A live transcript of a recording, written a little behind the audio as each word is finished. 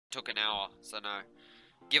took an hour, so no.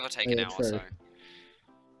 Give or take Yeah, an hour, true. so.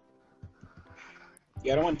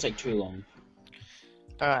 Yeah, I don't want to take too long.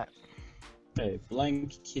 Alright. Okay,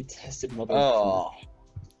 blank kid tested mother. Oh,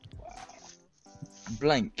 Wow.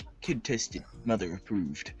 blank kid tested, mother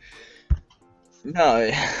approved.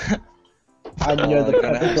 No. I know the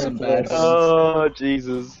gonna have some bad ones. Oh,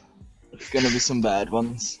 Jesus. Gonna be some bad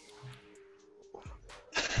ones.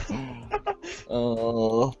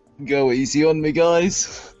 Oh, go easy on me,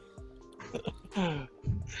 guys.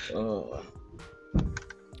 Oh.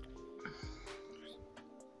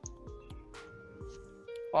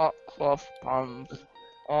 Hot cloth buns.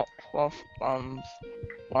 Hot cloth buns.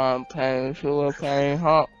 One penny, two a penny,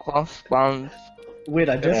 hot cloth buns. Wait,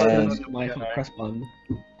 I just Yeah. turned on my press button.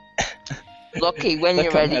 Lucky when That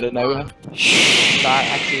you're come ready. out of nowhere. Start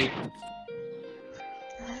actually.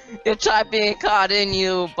 You're typing a card in,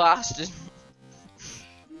 you bastard.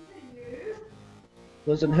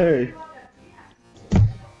 Wasn't who?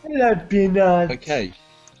 Hello, Peanut. Okay.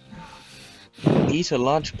 Eat a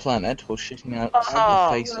large planet while shitting out the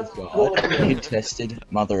face of God. Kid tested,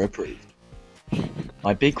 mother approved.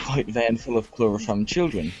 My big white van full of chloroform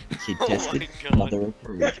children. Kid Oh my tested, God. mother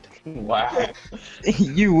approved. Wow.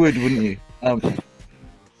 You would, wouldn't you?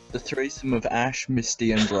 The threesome of Ash,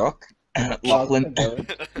 Misty, and Brock. Lachlan.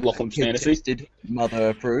 Lachlan Kid fantasy. tested, mother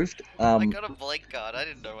approved. I got a blank card, I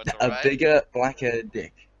didn't know what to A write. bigger, blacker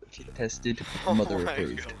dick. Kid tested, mother Oh my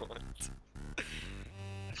approved. God.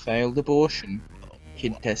 Failed abortion.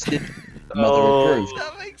 Kid tested, mother Oh. approved.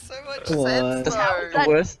 That makes so much What? sense,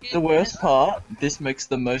 That's though. the worst part. This makes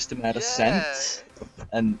the most amount of Yeah. sense,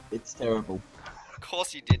 and it's terrible. Of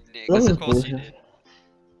course you did, Nick. That was Of course you bullshit. did.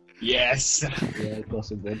 Yes. Yeah, of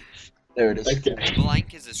course it would. There it is. Okay.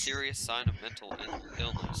 Blank is a serious sign of mental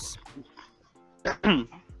illness.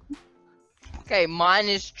 Okay, mine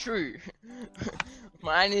is true.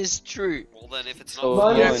 Mine is true. Well then, if it's So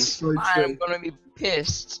not Mine mine. is so I'm true. gonna be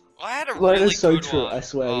pissed. I had a Mine really is so good true, one. I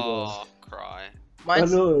swear to Oh, God. cry. I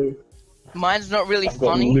know. Mine's not really I've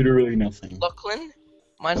got funny, literally nothing. Lachlan.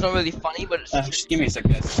 Mine's not really funny, but it's Just give me a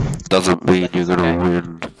second, guys. Doesn't mean you're gonna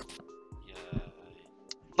win. Yeah.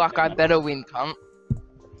 fuck. I better win, cunt.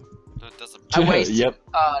 No, it doesn't. I wasted Yep.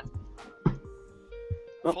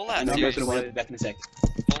 Fallout And I'm series. going to back in a sec.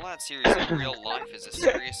 Fallout series in real life is a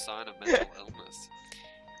serious sign of mental illness.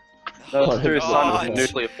 That's Oh, a serious sign God. of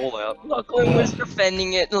nuclear fallout. Lachlan was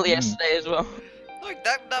defending it yesterday as well. Look,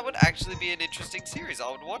 that would actually be an interesting series.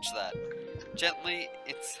 I would watch that. Gently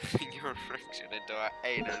instilling your erection into our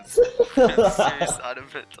anus. A serious sign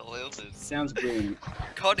of mental illness. Sounds brilliant.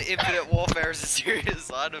 COD Infinite Warfare is a serious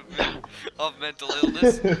sign of mental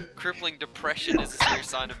illness. Crippling depression is a serious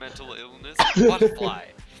sign of mental illness. Butterfly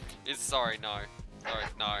is no.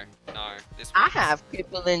 This I one is- have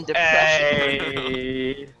people in depression.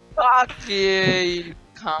 Hey. Fuck you, you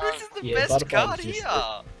cunt. This is the Yeah, best Butterfly card is just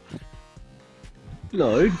here.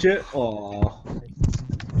 No, Aw.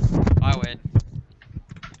 I win.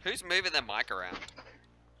 Who's moving their mic around?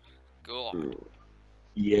 Go.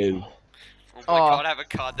 You. Oh my Oh, god, I have a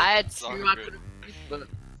card I had that's two. so I good. could have.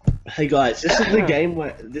 Hey guys, this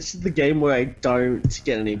is the game where I don't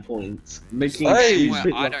get any points. Making Hey! you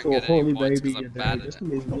spit I like don't a get any holy points 'cause baby, I'm you bad know, at just it.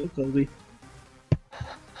 amazing, Kobe.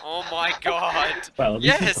 Oh my god. Well, this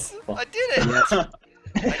Yes, is I did it.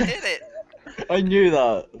 I did it. I knew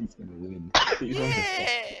that. He's gonna win.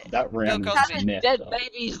 Yeah. That round Yo, is How did messed dead up.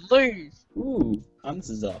 babies lose? Ooh, Hans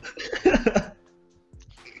is up.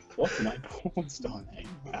 What's my porn star name?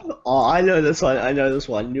 Wow. Oh, I know this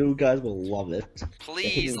one. You guys will love it.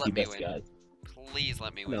 Please let me Best win. guys. Please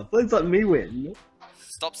let me win. No, please let me win.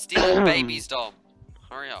 Stop stealing babies, Dom.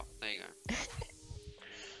 Hurry up. There you go.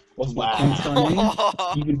 What's my porn star name?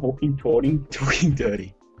 Stephen Hawking talking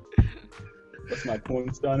dirty. What's my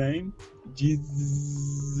porn star name?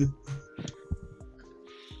 Jesus.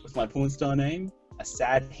 What's my porn star name? A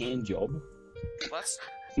sad hand job. What's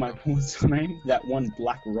What's my porn star name? That one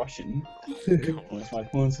black Russian. What's my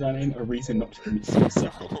porn star name? A reason not to commit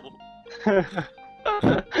suicide.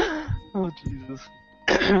 Oh, Jesus.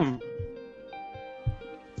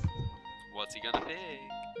 What's he gonna pick?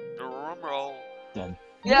 Drum roll. Done.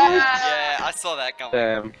 Yeah. Yeah, I saw that coming.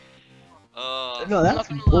 Damn. No, that's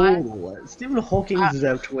I'm not gonna bull. Stephen Hawking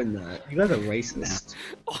deserved to win that. You guys are racist.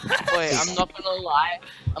 Wait, I'm not gonna lie.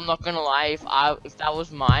 I'm not gonna lie. If that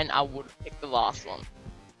was mine, I would have picked the last one.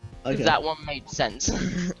 'Cause Okay. that one made sense.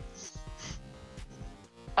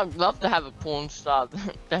 I'd love to have a porn star.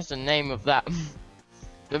 That's the name of that.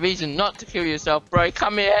 The reason not to kill yourself, bro.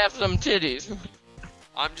 Come here, have some titties.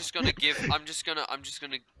 I'm just gonna.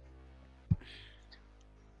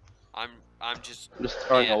 I'm just Just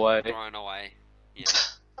throwing yeah, away. Throwing away. Yeah.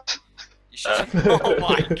 Oh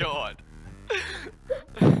my god.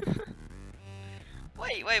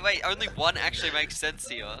 Wait. Only one actually makes sense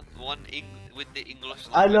here. One with the English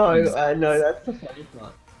I language know, makes sense. that's the funny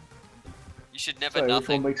part. You should never Sorry, which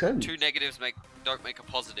nothing. one makes sense? Two negatives don't make a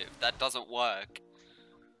positive. That doesn't work.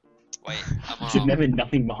 Wait, am I You should wrong? never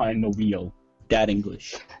nothing behind the wheel. Dad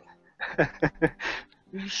English.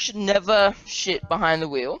 You should never shit behind the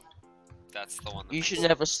wheel. That's the one. That You makes should sense.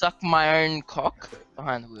 never suck my own cock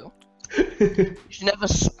behind the wheel. You should never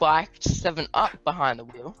spiked 7-Up behind the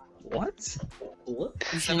wheel. What? What?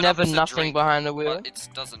 You should 7-Up never is a nothing drink, behind the wheel. But it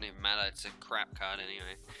doesn't even matter. It's a crap card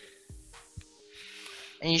anyway.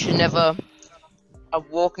 And you should never a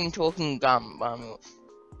walking, talking gum behind the wheel.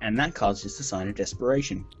 And that card's just a sign of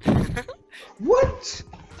desperation. What?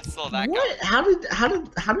 I saw that What? guy. How did?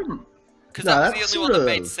 Because No, that that's was the only one that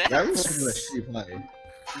made sort of- That was sense. sort of a shitty play.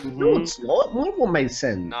 No, it's not. One of them made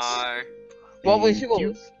sense. No. What was You-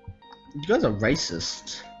 yours? You guys are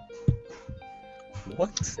racist.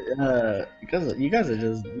 What? You guys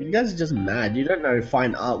are just mad. You don't know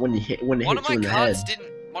fine art when it hits One you of my in the cards head.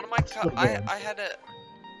 didn't. One of my cards. not good.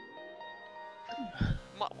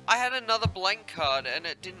 I had another blank card and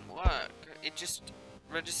it didn't work. It just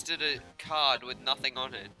registered a card with nothing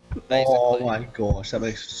on it. Basically. Oh my gosh, that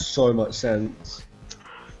makes so much sense.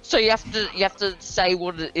 So you have to say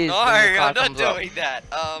what it is. No, when the I'm card not comes up. doing that.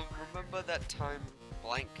 Remember that time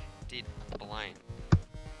blank did blank.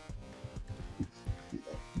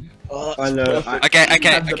 Oh, I know. Okay, I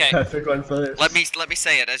have the okay. perfect one for this. Let me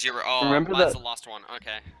say it as you're. Oh, Remember mine's that- the last one.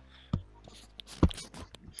 Okay.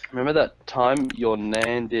 Remember that time your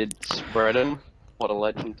nan did spreading? What a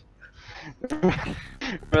legend.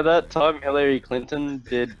 Remember that time Hillary Clinton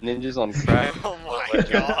did ninjas on crack? Oh my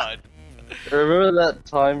god. Remember that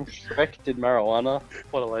time Shrek did marijuana?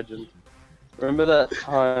 What a legend. Remember that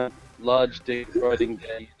time large dick riding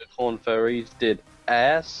gay unicorn furries did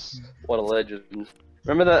ass? What a legend.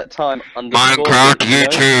 Remember that time underscore Minecraft did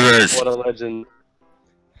YouTubers. What a legend.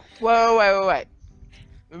 Wait.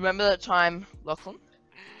 Remember that time, Lachlan?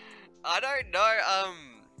 I don't know.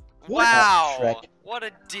 What? Wow. Shrek. What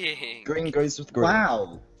a ding. Green goes with green.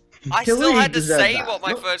 Wow. I still Hillary had to deserved say that. what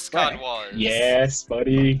my Not first card Shrek. was. yes,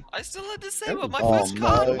 buddy. I still had to say That what my was- first Oh,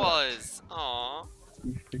 card no. was. Aww.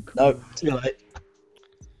 No, too late.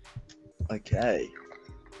 Okay.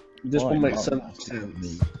 This My one makes mum sense. used to call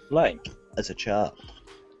me blank as a child.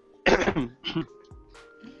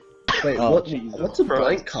 Wait, Oh, what's a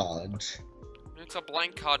blank card? It's a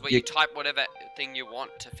blank card where You- you type whatever thing you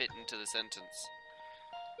want to fit into the sentence.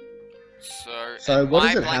 So and what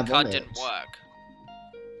my does it blank have card on didn't it? work.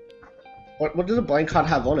 What does a blank card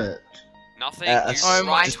have on it? Nothing. a You s-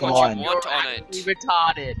 write just what line. you want You're on actually it.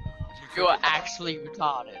 retarded. You are actually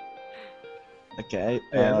retarded. Okay.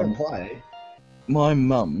 Yeah, I don't play. My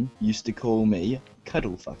mum used to call me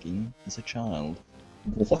cuddle fucking as a child.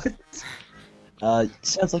 What?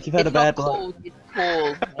 Sounds like you've had It's a bad not called, it's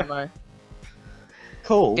called, Homo.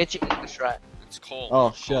 call. Get your English right. It's called. Oh,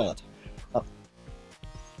 it's shut called.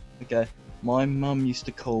 Okay. My mum used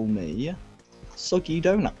to call me soggy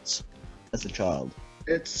donuts as a child.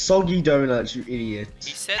 It's soggy donuts, you idiot.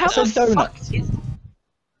 He said How So that. the fuck donuts. is...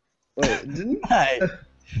 Wait, didn't? Hey.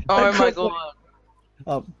 Oh my could- god.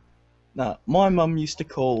 No, my mum used to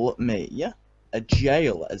call me a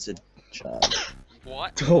jail as a child.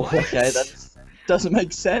 What? Oh, What? Okay, that doesn't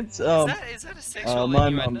make sense. Is that a sexual my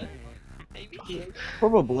innuendo? mum- Maybe.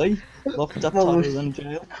 Probably locked up Well, tighter than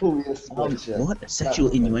jail. What? A sexual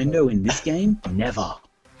innuendo in this game? Never.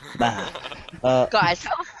 Nah. Guys,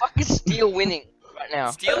 how the fuck is Steel winning right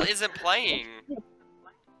now? Steel isn't playing.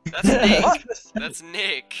 That's Nick. That's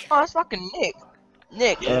Nick. Oh, it's fucking Nick.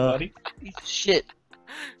 Nick, Yeah, buddy. piece of shit.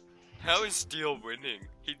 How is Steel winning?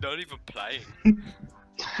 He's not even playing.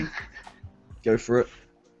 Go for it.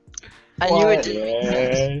 I knew Why? it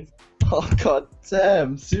didn't. Yeah. Oh god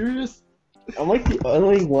damn, serious? I'm like the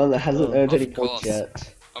only one that hasn't earned Of any points course.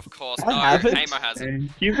 yet. Of course, I no. haven't. Hamer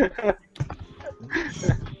hasn't. Thank you.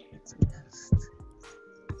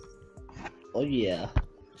 Oh yeah.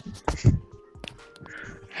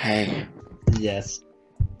 Hey. Yes.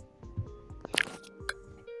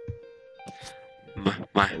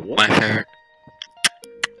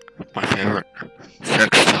 My favorite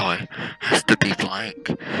sex toy has to be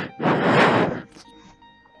blank.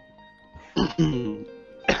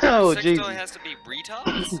 Oh, sex Jesus. toy has to be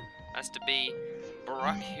retards. Has to be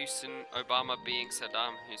Barack Hussein Obama being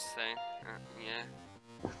Saddam Hussein. Yeah.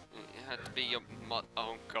 It had to be your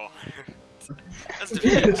oh god. Has to be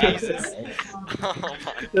Jesus. Oh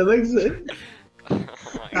my. That makes sense. Oh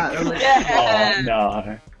my That god. makes Yeah. Oh no.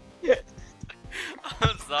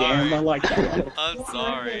 I'm Damn, I sorry. like that one. I'm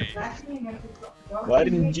sorry. Why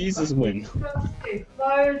didn't Jesus win?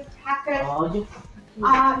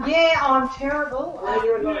 Yeah, I'm terrible.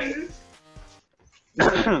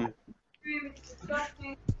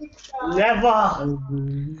 Never!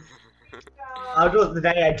 I'll do it the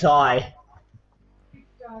day I die.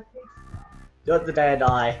 Do it the day I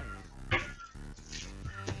die.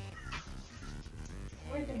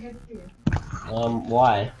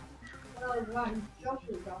 Why?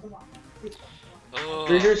 Ugh.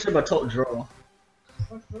 This is my top drawer.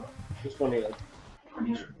 Just one here.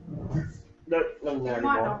 No, no, no, You might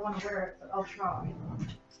anymore. not want to wear it, but I'll try.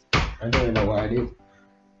 I don't even know where I did.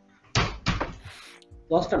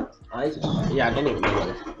 Last time yeah, I don't even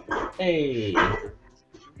know. Hey. But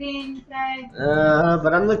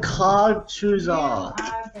I'm the card chooser. You are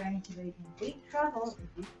going to be in big trouble if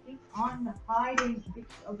you keep on hiding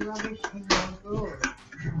bits of rubbish in your drawer.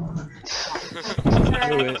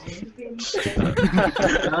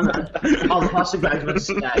 I'll pass it back to it's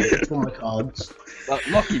for my cards.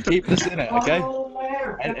 Lockie, keep this in it, okay?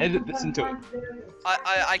 And edit this into it.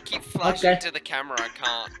 I keep flashing Okay. to the camera, I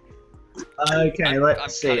can't. Okay, I'm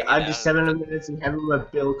let's see. cutting it I just out. 7 minutes in heaven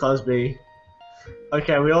with Bill Cosby.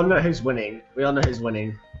 Okay, we all know who's winning. We all know who's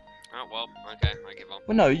winning. Oh, well, okay, I give up.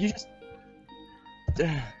 Well, no, you just.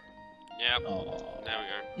 Yep, Oh. there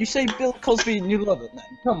we You say Bill Cosby and you love it, man.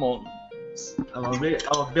 Come on. I'm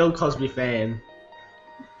a Bill Cosby fan.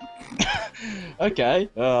 Okay.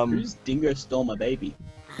 Whose dingo stole my baby?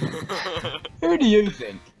 go. Who do you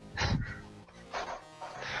think?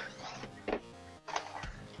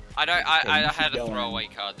 I you had should a go throwaway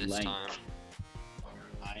on card this lane. time.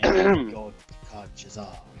 I am God card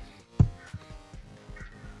Shazar.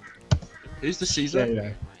 Who's the Caesar?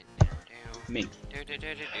 Yeah. Me. I'm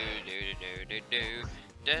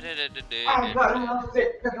gonna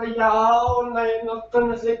sit cause of y'all, they're not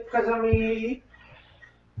gonna sit cause of me.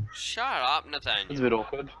 Shut up, It's a Nathaniel. bit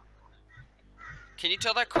awkward. Can you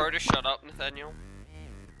tell that crow to shut up, Nathaniel?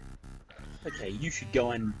 Okay, you should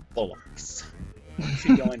go and bollocks. You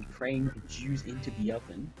should go and crane the Jews into the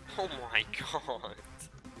oven. Oh my god.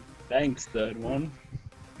 Thanks, third one.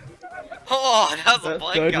 Oh, that was a That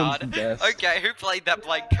blank third one's card. the best. Okay, who played that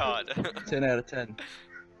blank card? 10 out of 10.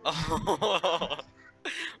 Oh,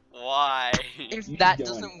 why? If You that should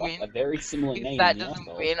go and doesn't fuck win, a very similar name if that in the doesn't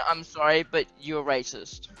asshole. win, I'm sorry, but you're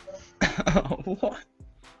racist. What?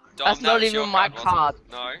 Dom, That's that not was even your my wasn't card. it?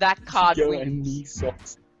 No. That card You should go and wins. me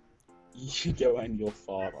socks. You should go and your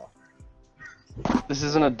father. This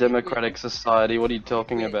isn't a democratic society. What are you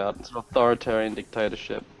talking about? It's an authoritarian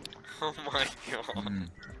dictatorship. Oh my god.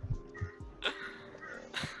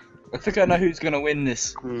 I think I know who's gonna win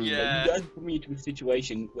this. Yeah. You guys put me into a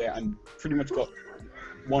situation where I'm pretty much got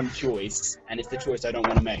one choice, and it's the choice I don't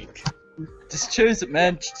want to make. Just choose it,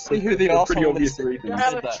 man. Just see who the For pretty asshole obvious is. You reasons. don't have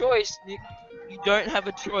said a that. choice, Nick. You don't have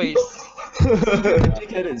a choice.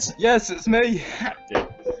 Dickhead is. Yes, it's me.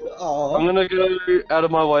 I'm gonna go out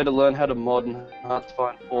of my way to learn how to mod in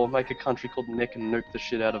Hearthstone 4, make a country called Nick and nuke the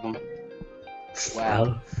shit out of them.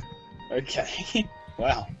 Wow. Okay.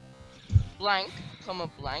 Wow. Blank, comma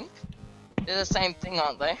blank. They're the same thing,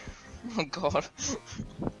 aren't they? Oh god.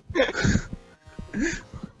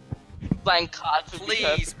 Blank cards would be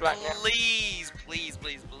Please, perfect right now. please, please,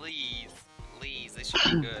 please, please, please, this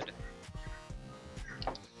should be good.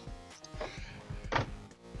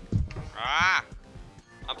 Ah!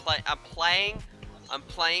 I'm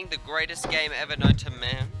playing the greatest game ever known to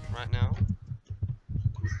man right now.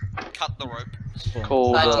 Cut the rope.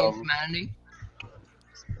 Called, Bad humanity.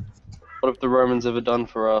 what have the Romans ever done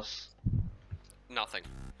for us? Nothing.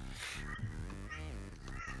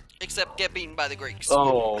 Except get beaten by the Greeks.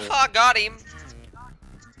 Oh. Ha, got him!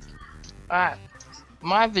 Alright.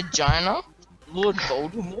 My vagina, Lord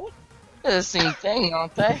Voldemort. They're the same thing,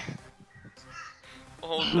 aren't they?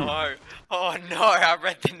 Oh no. Oh no, I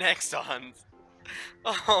read the next ones.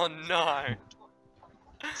 Oh no.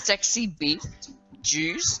 Sexy beast,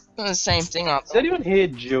 Jews. They're the same thing, aren't Is they? anyone here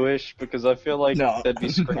Jewish? Because I feel like No. they'd be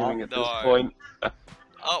screaming at this No. point.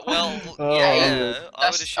 Oh, well, Oh. yeah, I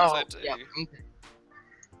would assume so too. yeah. Okay.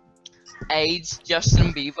 AIDS,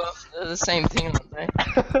 Justin Bieber. They're the same thing, aren't they?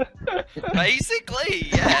 Basically,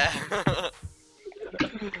 yeah.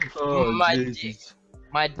 Oh, My Jesus.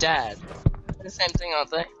 My dad. They're the same thing,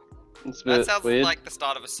 aren't they? It's a That bit sounds weird. like the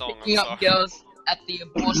start of a song, Picking I'm up sorry. girls at the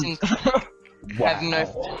abortion clinic. Have no Wow.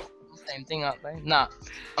 feelings. Same thing, aren't they? Nah.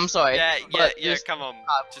 I'm sorry. Yeah, yeah, but yeah, this- come on.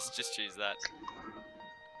 Just choose that.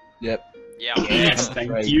 Yep. Yeah. Yes, thank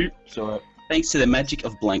Great. you. So, Thanks to the magic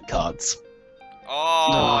of blank cards.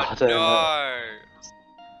 Oh, I don't know. no.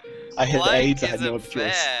 I had Blank AIDS, I had no isn't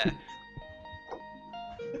choice. fair.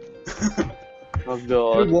 Oh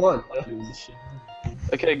Who god. won?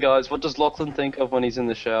 Okay, guys, what does Lachlan think of when he's in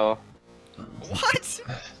the shower? What?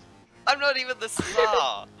 I'm not even the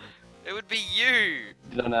star. It would be you.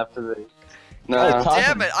 You don't have to be. Oh, Nah.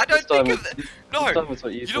 Titan. Damn it! I don't This time think of it's- that. this No. time it's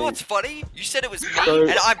what you You know think. what's funny? You said it was me, So-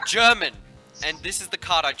 and I'm German, and this is the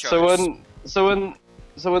card I chose.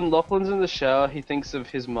 So when Lachlan's in the shower, he thinks of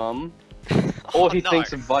his mum, or he Oh, no.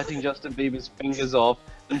 thinks of biting Justin Bieber's fingers off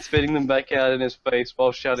and spitting them back out in his face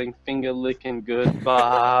while shouting "finger licking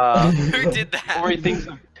goodbye." Who did that? Or he thinks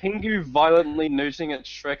of Pingu violently nooting at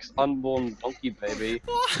Shrek's unborn donkey baby.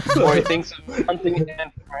 Or he thinks of hunting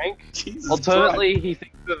Anne Frank. Jesus Alternately, he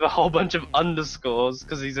thinks of a whole bunch of underscores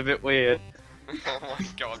because he's a bit weird. Oh my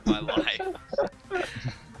god, my life. Christ.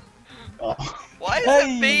 Oh. Why is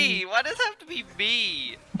Hey. it me? Why does it have to be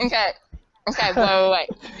me? Okay, wait.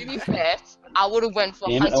 To be fair, I would have went for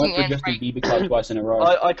Damn it, I hunting went for and Justin Frank. Bieber card twice in a row.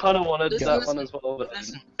 I kind of wanted Listen, that listen, one as well, but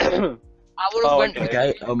listen. I would have Oh, went okay. for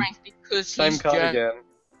Okay, Anne Frank because same he's card German. again.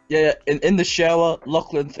 Yeah, in the shower,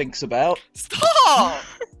 Lachlan thinks about. Stop!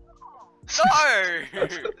 No!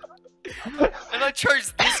 And I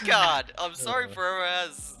chose this card. I'm sorry for whoever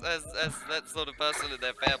has that sort of person in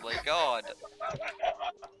their family. God.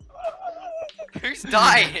 Who's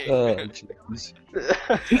dying? Jeez.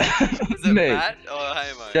 Is it Me. Matt or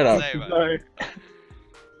Hamo? Shut up. Say it. No.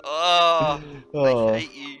 Oh, Oh. I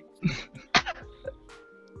hate you.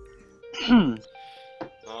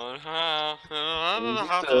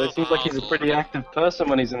 It seems like he's a pretty active person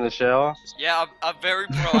when he's in the shower. Yeah, I'm very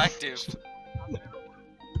proactive.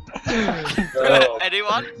 Oh.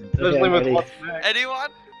 Anyone? Especially with ready. what's next. Anyone?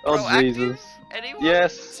 Oh Proactive? Jesus. Anyone?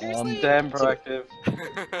 Yes. Seriously? Damn proactive.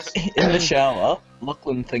 In the shower,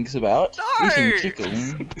 Lachlan thinks about No! eating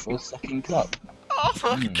chicken or sucking cup. Oh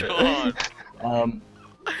my god. Um,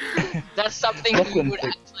 That's something you Lachlan would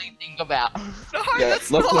thinks- actually think about. No, yeah,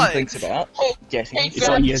 that's Lachlan not. thinks about getting. Hey, It's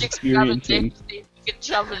like he has experience in. You can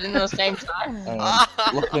shove it in at the same time.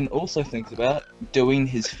 Lachlan also thinks about doing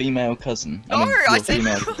his female cousin. No, your I said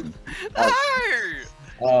female no. cousin.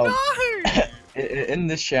 No! Um, No! in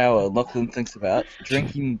the shower, Lachlan thinks about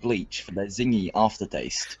drinking bleach for their zingy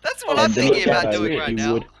aftertaste. That's what Oh, I'm then thinking look about at doing it, right you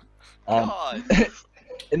now. would. Um, God.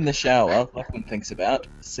 in the shower, Lachlan thinks about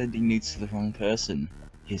sending nudes to the wrong person,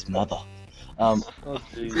 his mother. Oh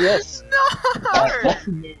jeez. Yes. No!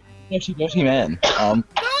 Lachlan, dirty man. No!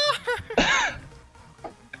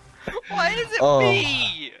 Why is it Oh.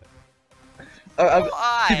 me? I'll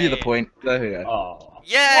Why? give you the point. There we go. Oh.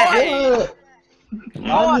 Yay!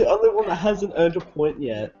 I'm the only one that hasn't earned a point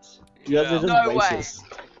yet. You guys are just No way. racist.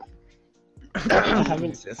 I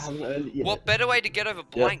haven't earned it yet. What better way to get over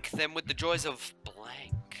blank than with the joys of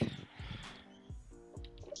blank?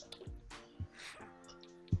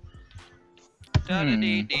 Da da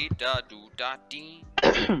dee dee da do da dee.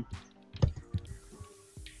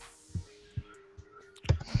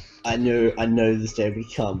 I know this day will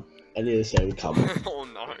come. I knew this day would come. Oh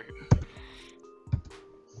no.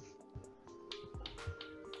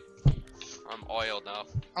 I'm oiled now.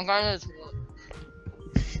 I'm going to.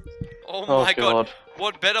 Oh, Oh my god. god.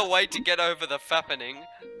 What better way to get over the fappening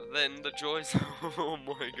than the joys oh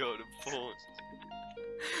my god, of porn.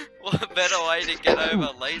 What better way to get over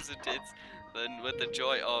laser tits than with the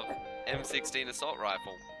joy of M16 assault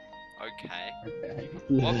rifle? Okay.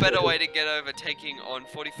 What better way to get over taking on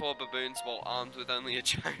 44 baboons while armed with only a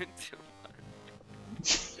giant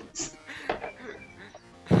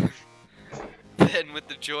than with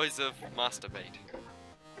the joys of masturbate?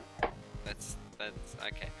 That's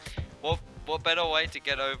okay. What better way to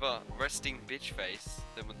get over resting bitch face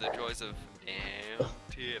than with the joys of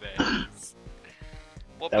titties?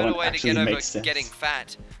 What That better one way to actually get over makes sense. getting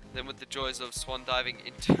fat than with the joys of swan diving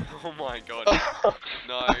into? Oh my god!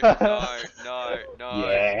 No!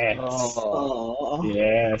 Yes. Oh.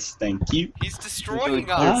 Yes, thank you. He's destroying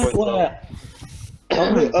Ah, us. what?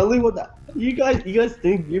 Only one that you guys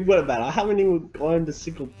think you've got about. I haven't even gotten a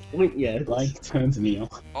single point yet. Like, turns me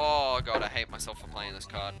off. Oh god, I hate myself for playing this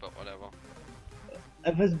card, but whatever.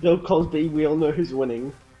 If it's Bill Cosby, we all know who's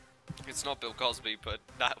winning. It's not Bill Cosby, but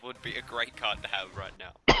that would be a great card to have right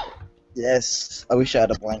now. Yes, I wish I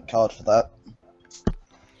had a blank card for that.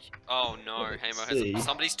 Oh no, Hamo see. has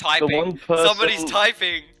somebody's The typing. one person. Somebody's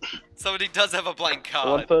typing. Somebody does have a blank The one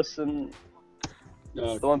card. person.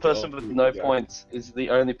 Oh, The one person God, with here no we go. points is the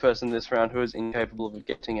only person this round who is incapable of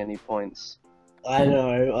getting any points. I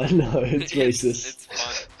know, it's racist. It's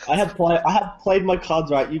fun. I have played my cards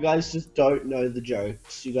right. You guys just don't know the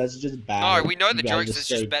jokes. You guys are just bad. No, we know You the guys jokes. are There's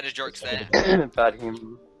so- just better jokes there. Bad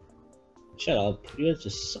him. Shut up. You guys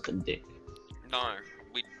just suck a dick. No,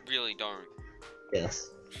 we really don't. Yes.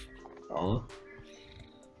 Oh.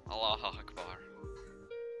 Allah Akbar.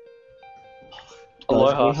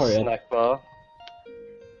 Aloha hurry up. snack bar.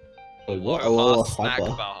 Wait, what? Aloha Hyper.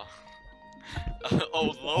 snack bar.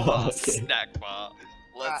 Aloha Okay. snack bar.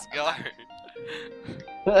 Let's go.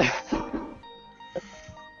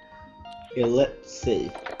 Yeah, let's see.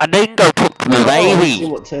 I didn't go talk to the Let's see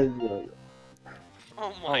what turn.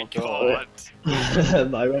 Oh my God.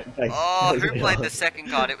 god. My right face. Oh, who played the second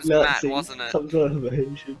card? It was Let's Matt, see. wasn't it? Some sort of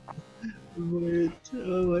emotion. Wait,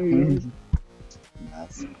 oh my god.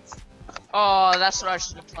 Oh, that's what I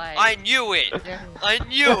should have played. I knew it! Yeah. I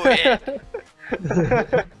knew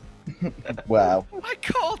it! Wow. I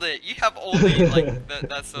called it! You have all the, like,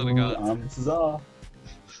 that sort of cards. This is all.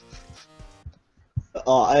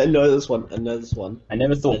 Oh, I know this one. I know this one. I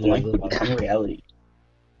never thought I know blank this would one. become reality.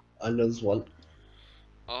 I know this one.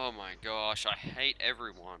 Oh my gosh, I hate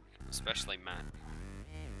everyone. Especially Matt.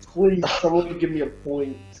 Please, someone give me a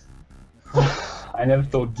point. I never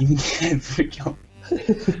thought giving hands would become.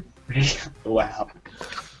 Wow.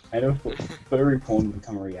 I never thought furry porn would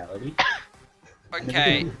become a reality.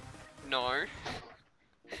 Okay. No.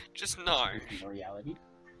 Just no. Become a reality.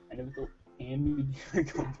 I never thought anime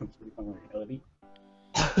content would become a reality.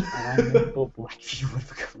 And I never thought black people would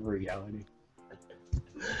become a reality.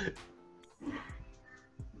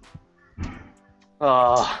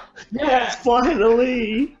 Ah, Yes,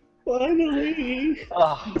 finally! Finally!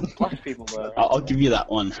 black people were. I'll give you that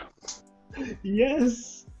one.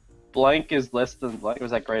 Yes! Blank is less than blank. Or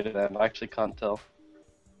is that greater than? I actually can't tell.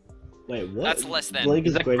 Wait, what? That's less than. Blank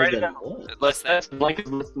is Is that greater greater than than- what? Less than. Blank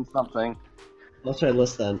is less than something. I'll try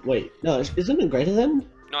less than. Wait, no, isn't it greater than?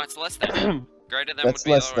 No, it's less than. Greater than That's would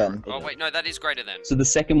be less lower. than. Oh wait, no, that is greater than. So the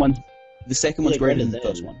second one's Yeah, greater than the greater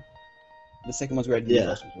first than. one. The second one's greater than Yeah. the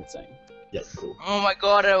first one, what it's saying. Yeah, cool. Oh my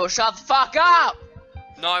god, it will shut the fuck up!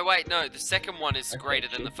 No, wait, no, the second one is greater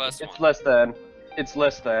than the first It's one. less than. It's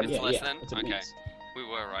less than. It's less than? that's what it Okay. means. We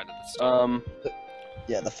were right at the start.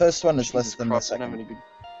 Yeah, the first one is less Jesus than the Christ, I don't have second. any big-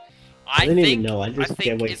 I I didn't even think, know, I I just think,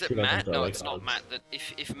 can't wait is it to Matt? go No, away it's not cards. Matt. That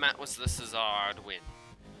if Matt was the Cesar, I'd win.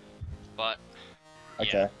 But,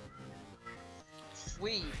 Okay,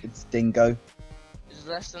 We it's Dingo. is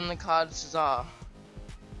less than the card Cesar.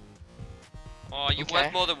 oh, you're Okay.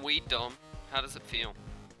 worth more than weed, Dom. How does it feel?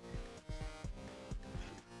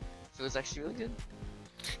 Feels actually really good.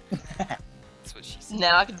 That's what she said.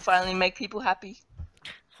 Now I can finally make people happy.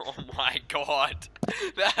 Oh my god.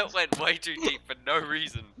 That went way too deep for no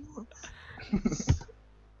reason.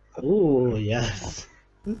 Ooh, yes.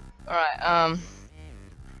 Alright,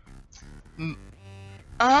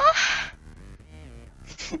 Oh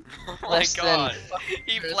my Less than god.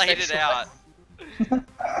 He played it out.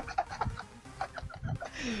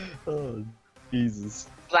 Oh, Jesus.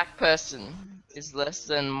 black person is less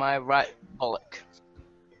than my right bollock.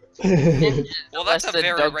 Ninjas Well, are that's less a than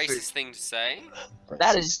very dog racist food. thing to say.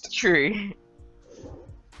 That is true.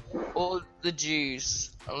 All the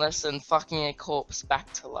Jews are less than fucking a corpse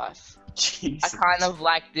back to life. I Jesus. kind of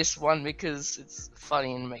like this one because it's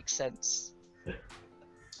funny and makes sense.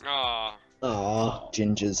 Oh. Aww.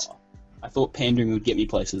 Gingers. I thought pandering would get me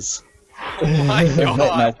places. Oh my Let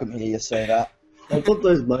god. Malcolm hear you say that. I thought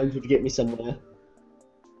those mines would get me somewhere.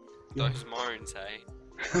 Those moans,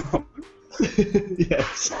 hey.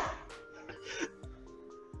 Yes.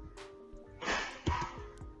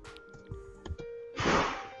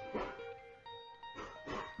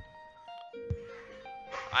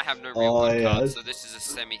 I have no real Oh, good cards, yes. so this is a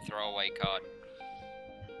semi-throwaway card.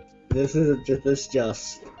 This isn't just, this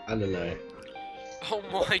just, I don't know. Oh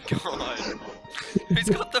my god. Who's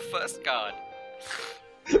got the first card?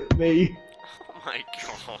 Me. Oh my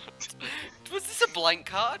god. Was this a blank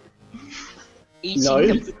card? Eating No.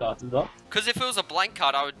 the- The cards is up. Because if it was a blank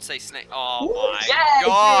card, I would say snake. Oh my Yeah,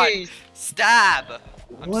 god. Jews! Stab!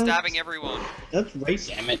 I'm What? stabbing everyone. That's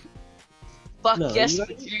racist. Damn it. Fuck No, yes, you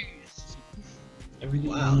the guys- Everything.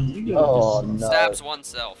 Jews. Wow, you guys Oh, just- no. Stabs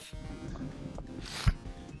oneself.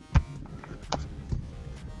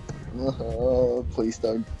 Oh, please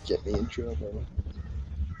don't get me in trouble.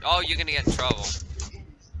 Oh, you're gonna get in trouble.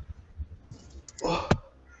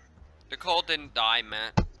 Nicole didn't die,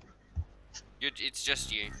 Matt. It's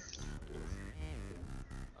just you.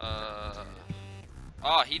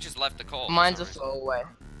 Oh, he just left the call. for Mine's some a reason. throwaway.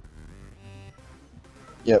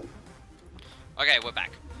 Yep. Okay, we're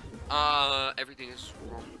back. Everything is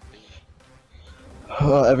wrong with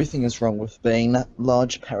me. Everything is wrong with being that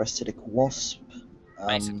large parasitic wasp.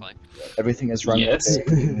 Basically. Everything is wrong Yes. with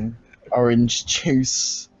being orange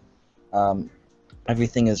juice.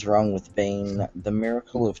 Everything is wrong with being the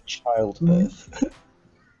miracle of childbirth.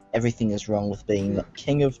 Everything is wrong with being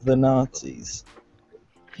king of the Nazis.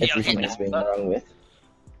 Yeah, Everything yeah. has been wrong with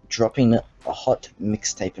dropping a hot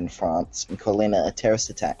mixtape in France and calling it a terrorist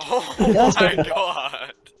attack. Oh That's my good.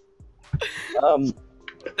 god.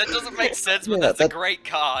 That doesn't make sense, but Yeah, that's a great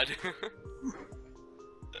card.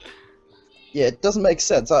 Yeah, it doesn't make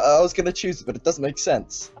sense. I was gonna choose it, but it doesn't make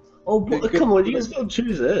sense. Oh, but, Good- come on, you can still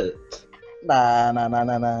choose it. Nah.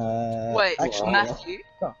 Wait, Actually, Matthew,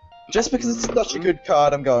 just because it's such a good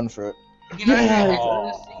card, I'm going for it. you know Yeah. who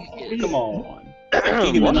this thing is? Come on.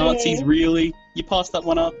 Kicking the Nazis, really? You passed that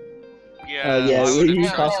one up? Yeah, Yeah, I you would've you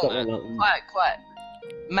passed chosen that it. one up. Quiet.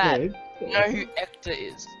 Matt, Yeah. you know who Ector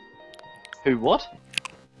is? Who, what?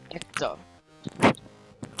 Ector.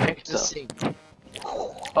 Hector. Sing.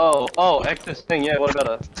 Oh, Hector's thing, yeah, what about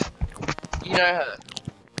her? You know her.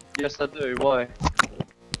 Yes, I do, why?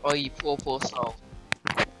 Oh, you poor soul.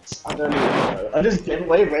 I don't even know. I just gave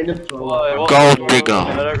away random throw. Why, what? Gold digger.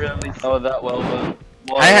 I don't really know that well, but...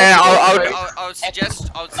 Why? Hey, I would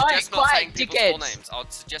suggest not Quiet, saying people's full dickheads. names. I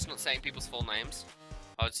would suggest not saying people's full names.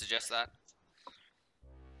 I would suggest that.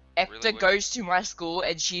 Ector Really weird. goes to my school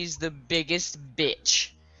and she's the biggest bitch.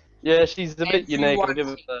 Yeah, she's a bit unique, I'll Everyone- give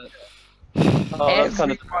it that. Oh, that's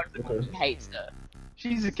kind of... Everyone hates her.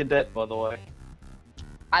 She's a cadet, by the way.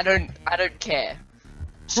 I don't care.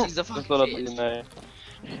 She's a That's fucking what I mean, bitch. mate.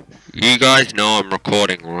 You guys know I'm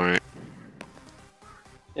recording, right?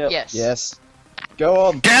 Yep. Yes. Yes. Go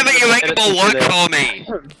on. Damn it, you make Edit more this work today.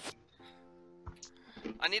 for me!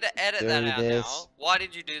 I need to edit There that it out is. now. Why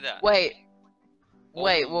did you do that? Wait. Oh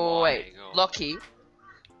Wait. my God.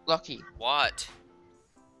 Lockie, What?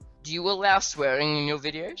 do you allow swearing in your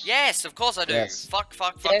videos? Yes, of course I do. Yes. Fuck, Damn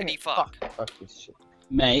fuckity it, fuck. Fuck this shit.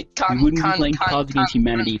 Mate, Cunt, we wouldn't cunt, be playing cunt, Cards Against cunt,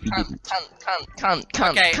 Humanity if you cunt, didn't. Cunt,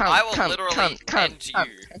 Okay, I will cunt, literally cunt, end cunt,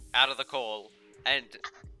 you out of the call and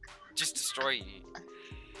just destroy you.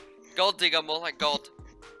 Gold digger, more like gold.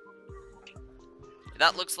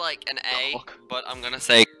 That looks like an A, but I'm gonna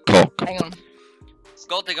say Cock. Hang on.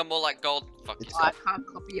 gold digger, more like gold. Fuck It's yourself. I can't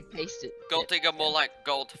copy and paste it. Gold digger, more like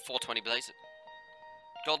gold. 420 blaze it.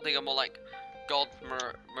 Gold digger, more like gold.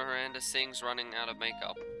 Miranda sings running out of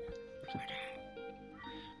makeup.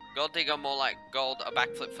 Gold digger, more like gold. A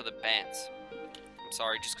backflip for the bands. I'm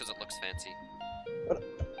sorry, just because it looks fancy.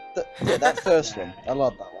 Yeah, that first one. I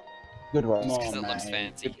love that one. Good one. Come Because on, it looks mate.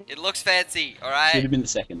 fancy. It looks fancy, Should alright? have been the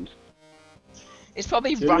second. It's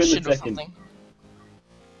probably Should've been the Russian or second. something.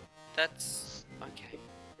 That's okay.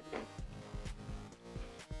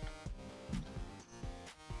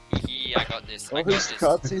 Yeah, I got this. I Oh, got who's this.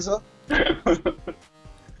 card, Caesar?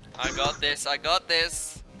 I got this. I got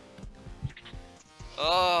this.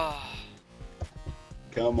 Oh,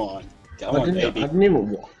 Come on. Come I on, didn't baby.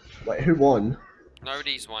 even won. Wait, who won?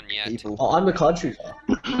 nobody's won yet. People. Oh, I'm the card chooser.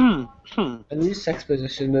 A new sex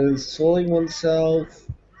position is soiling oneself.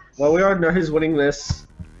 Well, we already know who's winning this.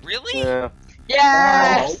 Really? Yeah.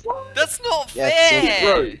 Yes! That's not Yeah,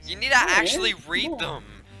 fair. it's You need to actually read them.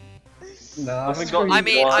 Nah, Haven't got- I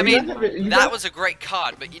mean, You that got- was a great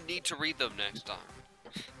card, but you need to read them next time.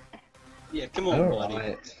 Yeah, come on, buddy.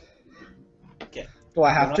 Alright. Okay. Do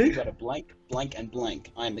I have You've to? got a blank, blank, and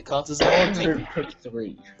blank. I am the cards as 1, 2, pick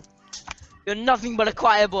 3. You're nothing but a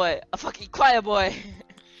choir boy. A fucking choir boy.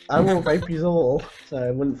 I will rape you all, so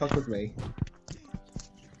it wouldn't fuck with me.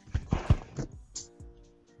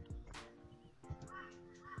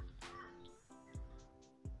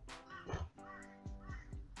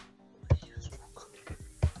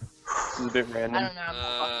 This is a bit I random. don't know, I'm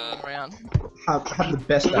not fucking around. Have the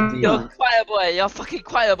best You're a idea. choir boy. You're a fucking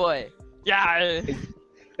choir boy. Yeah. And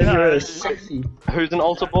you're a sexy. Who's an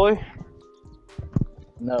altar boy?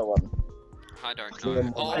 No one. I don't Clear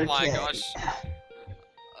know. Oh my okay. gosh.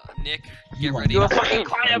 Nick, You get are ready. You're a fucking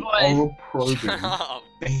choir boy. Oral probing. Shut up.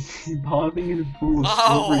 Bathing in a pool of Oh,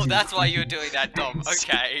 strawberries. that's why you were doing that, Dom.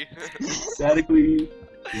 Okay. Statically.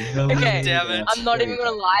 Okay, damn it. I'm not even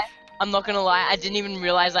gonna lie. I'm not gonna lie. I didn't even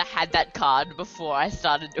realize I had that card before I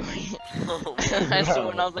started doing it. Oh, I saw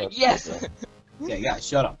it and I was like, yes. Okay, guys,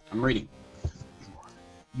 shut up. I'm reading.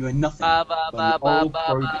 You are nothing Ba ba ba but an ba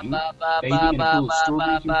oral ba probing, ba ba bathing in a ba pool of ba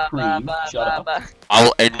strawberries ba and cream. ba Shut up. ba.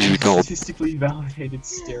 I'll end you, Dom. Statistically validated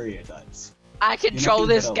stereotypes. I You're control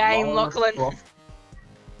nothing this but a game, Lara Lachlan. Croft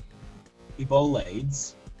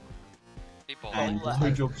Evolades people and like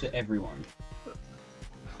blowjob to everyone.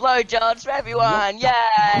 Blowjobs for everyone,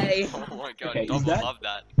 yay! Oh my god, Okay, Dom is will that- love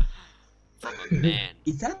that. From a man.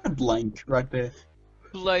 Is that a blank right there?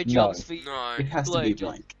 Blowjobs for you. No. It has to be a Blowjob.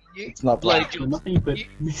 blank. It's not black. You're Blowjobs. nothing but You-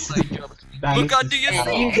 Mrs. Blowjobs. Look under your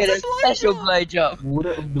Bannister's You seat. get a It's a special blowjob. blowjob.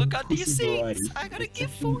 Water of the Look under your pussy variety. seats. I got a gift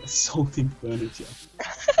Sexually for you. assaulting furniture.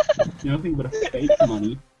 You're nothing but a fake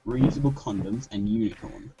money, reusable condoms, and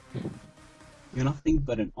unicorn. You're nothing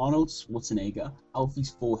but an Arnold Schwarzenegger,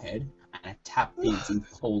 Alfie's forehead, and a tap dancing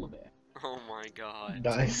polar bear. Oh my god.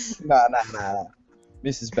 Nice. Nah.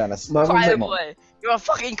 Mrs. Bannister. My Choir mum- boy. You're a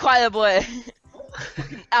fucking choir boy.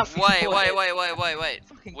 Fucking Alfie Wait.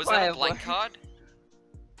 Fucking Was choir that a blank boy. card?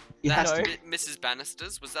 It has No. to be. Mrs.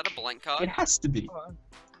 Bannister's? Was that a blank It card? has to be.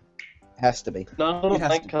 Has to be. None of It the has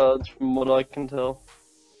blank to be. cards, from what I can tell.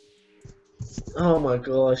 Oh my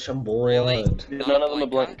gosh, I'm bored. Really? Yeah, Not none a of them are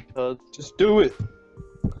blank blank cards. Just do it.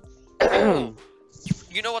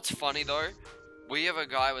 You know what's funny though? We have a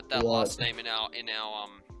guy with that What? last name in our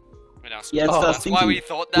school. Yeah, That's why we thinking.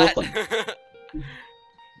 thought that.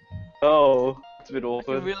 Oh, it's a bit I could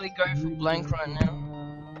awkward. really go for blank right now.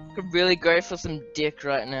 I could really go for some dick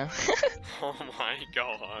right now. Oh my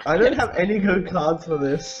god. I don't have any good cards for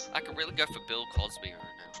this. I could really go for Bill Cosby right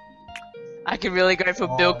now. I could really go for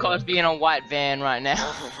Bill Oh. Cosby in a white van right now.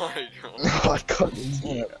 Oh my god. Oh, I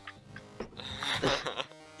can't.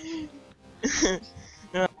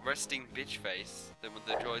 Resting bitch face, then with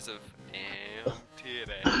the joys of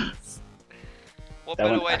titties. What That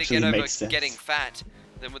better one way to actually get over makes sense. getting fat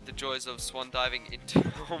than with the joys of swan diving into?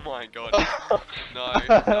 Oh my god. No.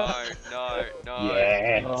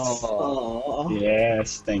 Yes. Oh.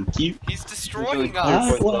 Yes, thank you. He's destroying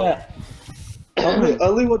Ah, us. what?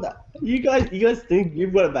 only what you guys think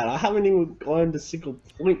you've got about. I haven't even gone to single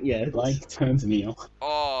point yet. Blank turns me off.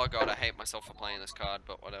 Oh god, I hate myself for playing this card,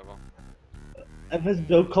 but whatever. If it's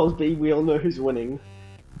Bill Cosby, we all know who's winning.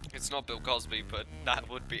 It's not Bill Cosby, but that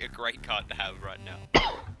would be a great card to have right now.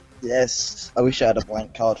 Yes. I wish I had a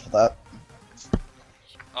blank card for that.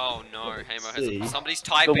 Oh no, Hamo see. has somebody's The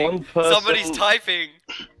typing. one person, Somebody's typing.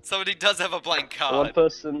 Somebody does have a blank the one card.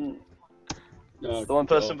 person, Oh, the one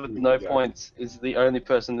person God, with here no we go. points is the only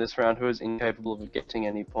person this round who is incapable of getting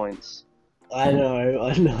any points. I know,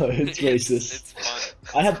 it's racist. It's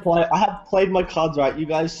fun. I have played my cards right. You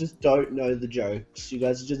guys just don't know the jokes. You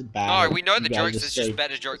guys are just bad. No, we know You the guys jokes. are There's so- just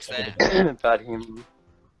better jokes there. Bad him.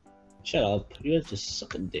 Shut up. You guys just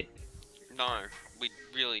suck a dick. No, we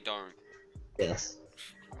really don't. Yes.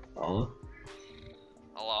 Oh.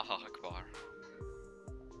 Allah Akbar.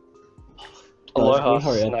 Aloha, Guys, can we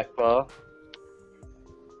hurry up? snack bar.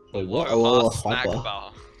 Wait, what? Aloha Aloha snack snack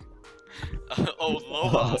bar.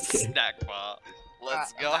 Aloha Okay. snack bar.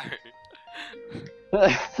 Let's go.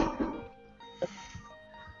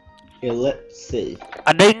 Yeah, let's see.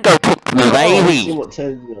 I didn't go talk to the Let's see baby. what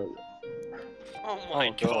turns me on. Oh my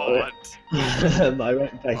Oh, God. god. My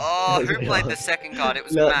right face. Oh, who played the second card? It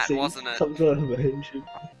was Matt, Nazi wasn't it? comes on my engine.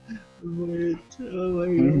 Wait, oh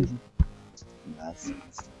my god. That's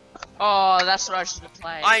Oh, that's what I should have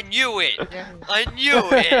played. I knew it. Yeah. I knew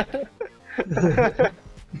it.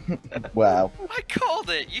 wow. I called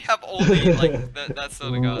it. You have all the like that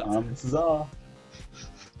sort of cards. Huzzah.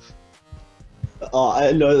 Oh,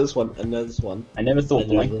 I know this one. I know this one. I never thought I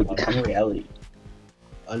know blank the would one. become a reality.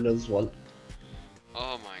 I know this one.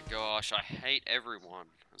 Oh my gosh, I hate everyone,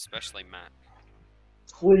 especially Matt.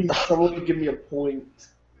 Please, someone give me a point.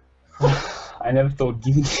 I never thought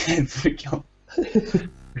giving hands would become.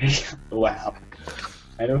 Wow.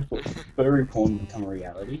 I never thought furry porn would become a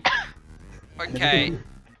reality. Okay,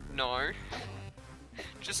 no.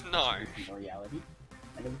 Just no. Become a reality.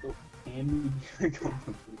 I never thought Andy would become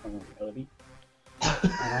a reality.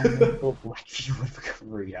 And I never thought Blackview would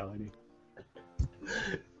become a reality.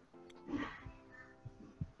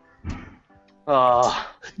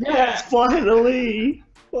 Ah, Yes, finally!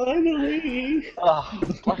 Finally!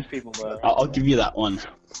 black people though. I'll give you that one.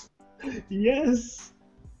 Yes!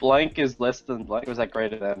 Blank is less than blank. Or is that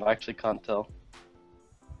greater than? I actually can't tell.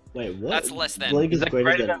 Wait, what? That's less than. Blank is Is that greater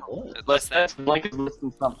greater than than- what? Less than. Blank is less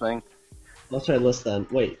than something. Oh, sorry, less than.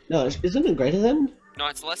 Wait, no, isn't it greater than? No,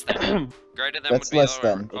 it's less than. Greater than That's would be less the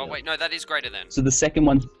other than. one. Oh wait, no, that is greater than. So the second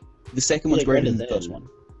one's Yeah, greater greater than the than. first one.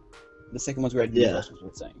 The second one's greater than Yeah. the first one, is what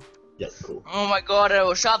it's saying. Yeah, cool. Oh my god, it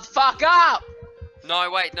will shut the fuck up! No,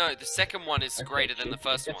 wait, no, the second one is Okay, greater than the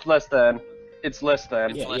first It's one. less than. It's less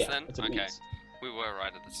than. It's less than? that's what it Okay. means. We were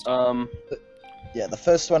right at the start. Yeah, the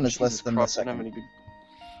first one is less Jesus than the Christ, I don't have second. any good-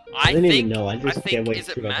 I didn't even know, I I just think, can't wait is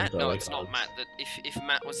it to Matt? record No, my it's not cards. Matt. That if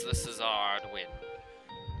Matt was the Cesar, I'd win.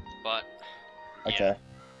 But yeah. Okay.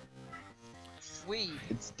 Weed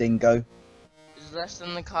It's Dingo. is less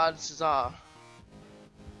than the card Cesar.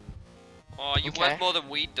 Oh, you're Okay. worth more than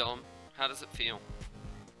weed, Dom. How does it feel?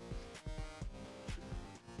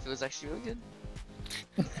 Feels actually really good.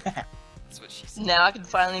 That's what she said. Now I can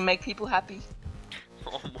finally make people happy.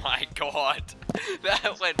 Oh my god,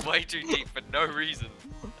 that went way too deep for no reason.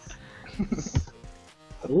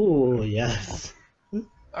 Ooh, yes.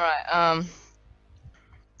 Alright,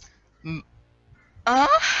 m- uh,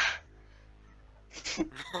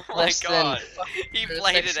 Oh my Less than god. He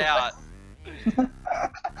played it out.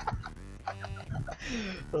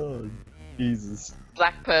 Oh, Jesus.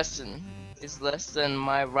 black person is less than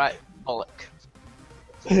my right bollock.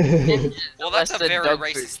 Well, that's a Less than very dog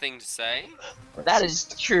racist food. thing to say. That is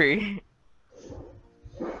true.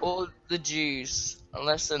 All the Jews,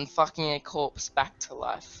 unless than fucking a corpse back to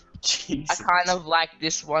life. I Jesus. kind of like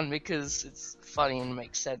this one because it's funny and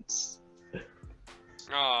makes sense.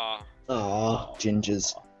 Oh. Aw.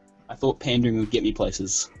 Gingers. I thought pandering would get me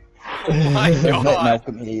places. Oh my Don't let god.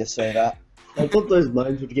 Malcolm hear you say that. I thought those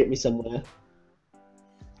moans would get me somewhere.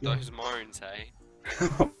 Those moans, hey.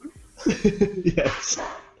 Yes.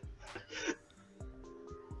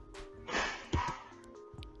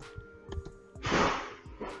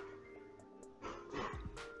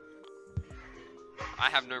 I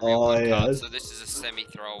have no real Oh, good cards, yes. so this is a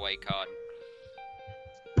semi-throwaway card.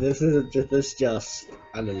 This is just,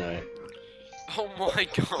 I don't know. Oh my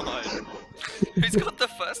god. Who's got the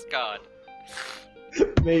first card?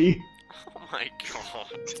 Me. Oh my god.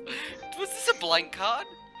 Was this a blank card?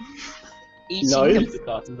 Eating No. the The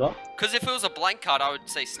cards is up. Because if it was a blank card, I would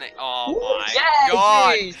say snake. Oh my yeah,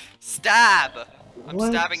 god. Jews! Stab! I'm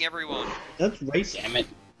What? stabbing everyone. That's racist. Damn it.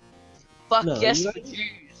 Fuck No, yes you for don't-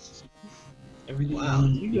 Jews. Everything. Wow,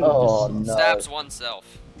 you Oh, guys- no. Stabs oneself.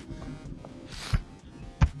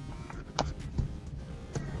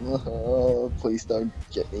 Oh, please don't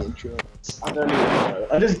get me in trouble. I don't even know.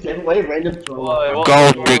 I just gave away random throw. Why, what-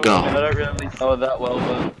 Gold digger. I don't really know that well,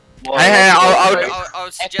 but. Why, Hey, hey, I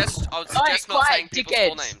would suggest not quiet, saying people's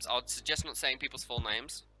full dickheads. names. I would suggest not saying people's full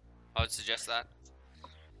names. I would suggest that.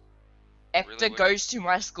 Ekta Really weird. goes to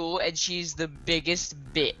my school and she's the biggest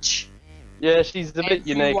bitch. Yeah, she's a bit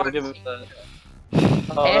unique, I'll give it that.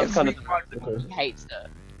 Oh, that's kind of. Everyone hates her.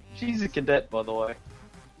 She's a cadet, by the way.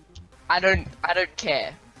 I don't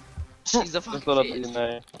care. She's a Just fucking thought I'd let you bitch.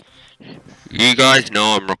 know. You guys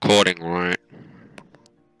know I'm recording, right?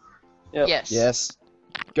 Yep. Yes. Yes.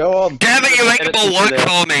 Go on. Damn it, you make Edit them all this work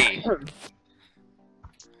out. for me!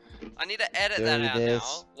 I need to edit There that it out is.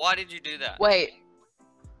 now. Why did you do that? Wait.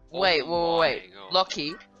 Oh Wait. my God.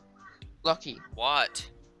 Lockie, What?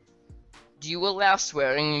 do you allow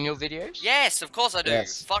swearing in your videos? Yes, of course I do.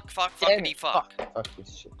 Yes. Fuck, Damn fuckity it, fuck. Fuck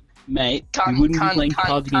this shit. Mate, Cunt, we wouldn't cunt, be playing cunt,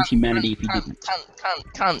 Cards Against cunt, Humanity if you cunt, didn't.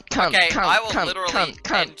 cunt. Okay, I will cunt, literally cunt,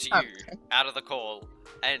 end cunt, you out of the call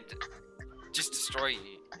and just destroy you.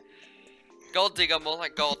 Gold digger, more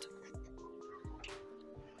like gold.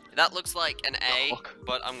 That looks like an A,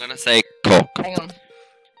 but I'm gonna say Cock. Hang on.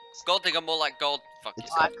 gold digger, more like gold. Fuck I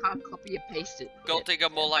yourself. can't copy and paste it. Gold digger,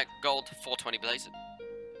 more like gold. 420 blaze it.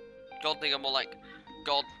 Gold digger, more like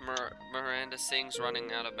gold. Miranda sings,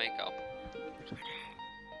 running out of makeup.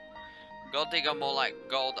 Gold digger, more like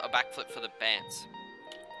gold. A backflip for the bands.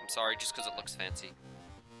 I'm sorry, just because it looks fancy.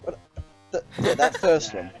 Yeah, that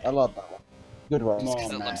first one. I love that one. Good one. Come Just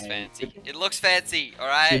because on, it looks mate. fancy. It looks fancy, Should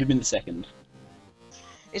alright? have been the second.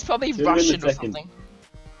 It's probably Should've been the Russian or second. something.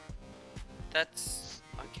 That's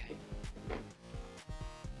okay.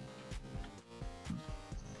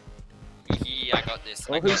 Yeah, I got this.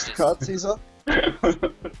 I Oh, got who's this. card, Caesar?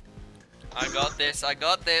 I got this. I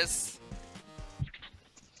got this.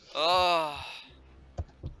 Oh,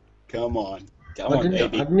 Come on. Come I on, didn't, I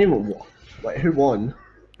baby. didn't even won. Wait, who won?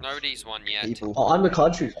 nobody's won yet. People. Oh, I'm the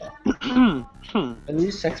card chooser. A new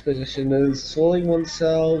sex position is soiling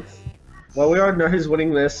oneself. Well, we already know who's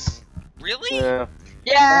winning this. Really? Yeah.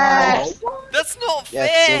 Yes! That's not Yeah,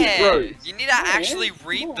 fair. gross. You need to actually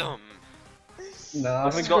read them. Nah,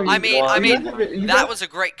 haven't screw got- you. I You mean, don't have it- you That don't- was a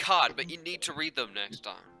great card, but you need to read them next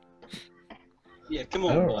time. Yeah, come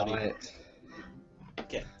on, buddy. Alright.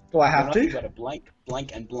 Okay. Do I have You to? got a blank,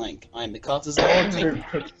 blank, and blank. I am the cards as I well. want to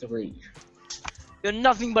pick 3. You're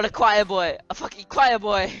nothing but a choir boy. A fucking choir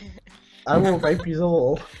boy. I will rape you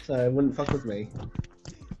all, so wouldn't fuck with me.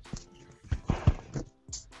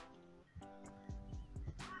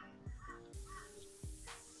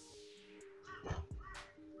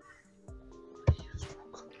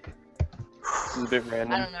 This is a bit I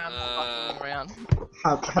random. don't know, I'm fucking around.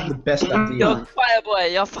 Have the best You're a idea. choir boy.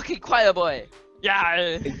 You're a fucking choir boy. Yeah.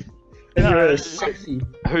 And you're a sexy.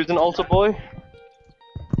 Who's an altar boy?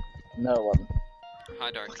 No one.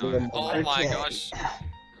 I don't Okay. know. Oh my Okay. gosh.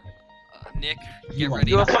 Nick, get You are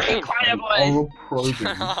ready. You're a fucking choir boy. Oral probing.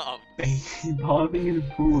 Shut up. Bathing in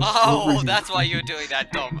a pool of Oh, strawberries. that's why you're doing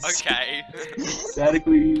that, Dom. Okay.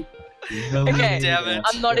 Statically. Okay, damn it.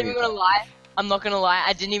 I'm not even gonna lie. I'm not gonna lie.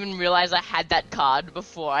 I didn't even realize I had that card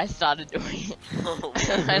before I started doing it. Oh,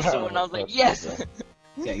 I saw it and I was like, yes.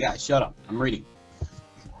 Okay, guys, shut up. I'm reading.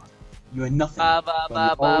 You are nothing Ba ba but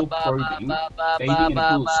ba an ba old ba protein, ba ba bathing in a ba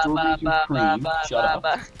pool of ba strawberries ba and cream, ba shut up,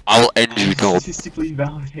 ba. I'll end you, and Tom. statistically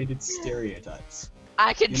validated stereotypes. I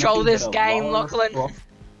You're control nothing this but a game, Lara Lachlan. Croft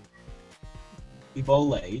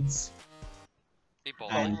Evolades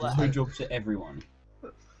and Ebola. blowjobs to everyone.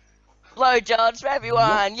 Blowjobs for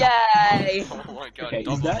everyone, yay! Oh my god, Okay,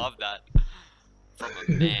 Dom is will that- love that. From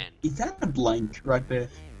a man. Is that a blank right there?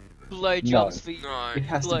 Blowjobs for you. No. It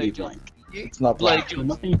has to be a Blowjob. blank. It's not black. You're Blowjobs.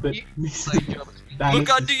 nothing but You- Mrs. Blowjobs. Bannister's Look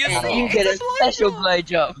under your power. And you seat. get a It's a special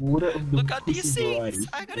blowjob. blowjob. Water of the Look under your pussy seats. variety,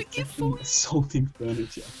 I got a gift affecting for you. assaulting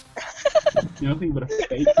furniture. You're nothing but a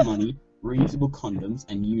fake money, reusable condoms,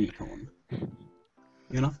 and unicorn.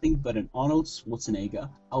 You're nothing but an Arnold Schwarzenegger,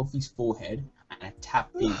 Alfie's forehead, and a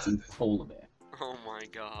tap dancing polar bear. Oh my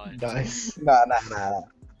god. Nice. Nah.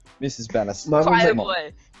 Mrs. Bannister. My Choir come on.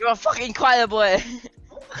 boy. You're a fucking choir boy.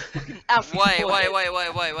 Fucking Alfie Wait.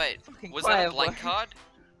 Fucking Was that choir a blank boy. card?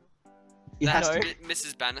 It has That's to be.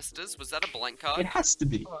 Mrs. Bannister's? Was that a blank It card? has to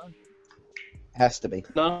be. Has to be.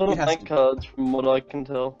 None of It the has blank to be. cards, from what I can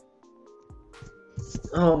tell.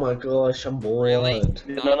 Oh my gosh, I'm bored. Really?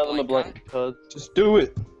 Yeah, Not none a of them are blank blank cards. Just do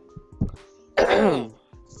it.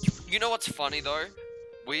 You know what's funny though?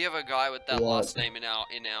 We have a guy with that What? last name in our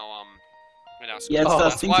school. Yeah, that's what I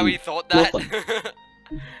was That's why we thinking. thought that.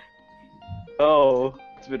 Oh,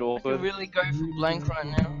 it's a bit I could awkward. really go for blank right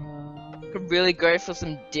now. I could really go for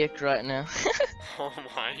some dick right now. Oh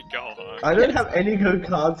my god. I don't have any good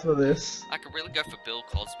cards for this. I could really go for Bill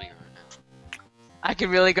Cosby right now. I could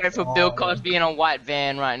really go for Bill Cosby in a white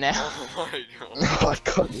van right now. Oh my god. Oh, I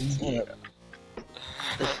can't see it.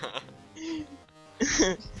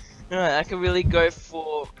 Right, I could really go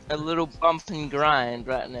for a little bump and grind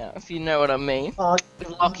right now, if you know what I mean. Oh,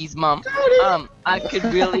 With Lockie's mum. I could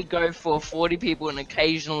really go for 40 people and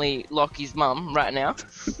occasionally Lockie's mum right now.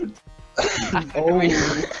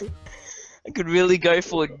 I could really go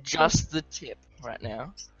for just the tip right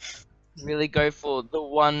now. Really go for the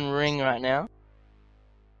one ring right now.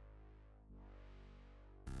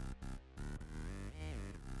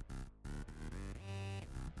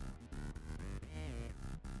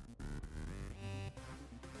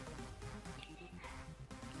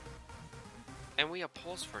 And we are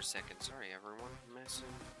paused for a second. Sorry, everyone. Messenger.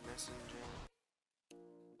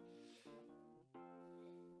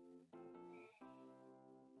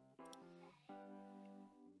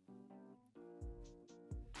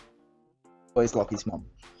 Where's Lockie's mum?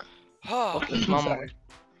 Oh, Lockie's mum.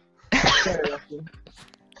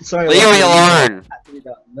 Sorry. Leave me alone.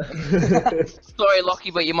 Sorry,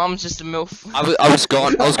 Lockie, but your mum's just a MILF. I was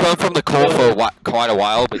gone. I was gone from the call for quite a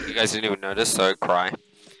while, but you guys didn't even notice, so cry.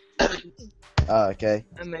 Oh, okay.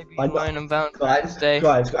 And maybe I you know. won't on Valentine's Guys, Day.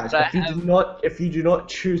 guys, But I if you do not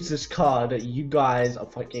choose this card, you guys are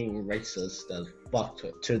fucking racist as fuck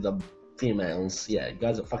to the females. Yeah, you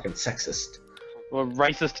guys are fucking sexist. We're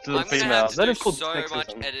racist to the I'm gonna have females. to That do is called so much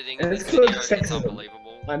sexism. editing And in it's this video. called It's sexism.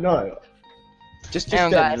 unbelievable. I know. Just Hang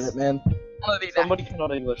on, get guys. it, man. I'll be back. Somebody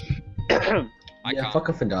cannot English. I Yeah, can't. fuck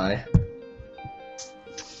off and die.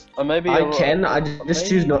 Or maybe I I'll- can. I maybe just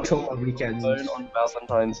choose not to on my I'll weekends. phone on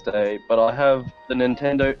Valentine's Day, but I have the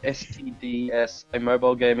Nintendo STDS, a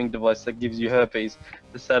mobile gaming device that gives you herpes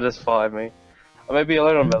to satisfy me. I may be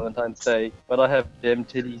alone on Valentine's Day, but I have them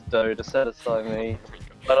titties though to satisfy me.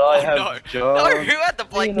 But I Oh, have no. John. No, who had the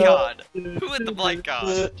blank you know, card? Who had the blank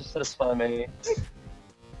card? to satisfy me.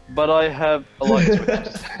 But I have a light switch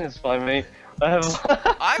to satisfy me. I have.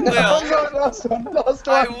 I will. Last one.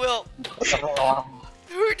 I will.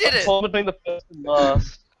 Who did it? Fall between the first and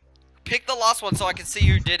last. Pick the last one so I can see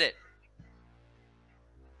who did it.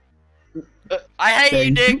 I hate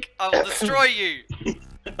you, Thank you. Nick. I will destroy you.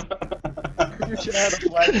 You should have a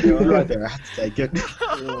blank card right there. I have to take it.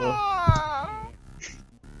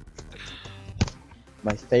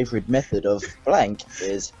 My favorite method of blank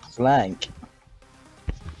is blank.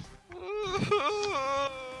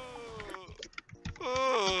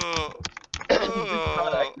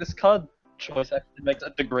 This card choice actually makes a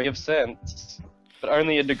degree of sense, but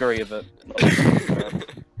only a degree of it.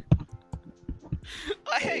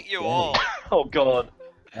 I hate you all. Oh god.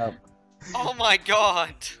 Oh my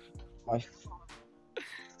god.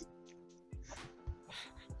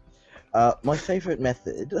 My favorite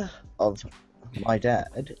method of my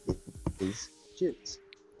dad is jizz.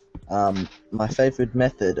 My favorite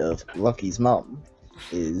method of Lucky's mum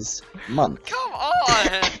is month. Come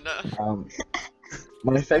on.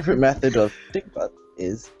 My favorite method of dick butt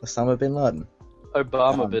is Osama bin Laden.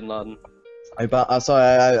 Obama bin Laden.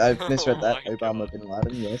 Sorry, I misread Oh that. my Obama bin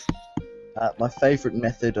Laden, yes. My favorite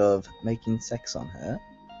method of making sex on her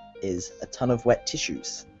is a ton of wet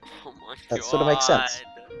tissues. Oh my god. That sort of makes sense.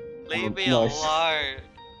 Leave me Nice. alone.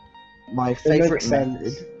 My makes favorite sense.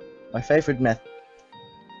 method. My favorite method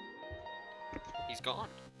He's gone.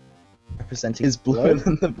 representing is bluer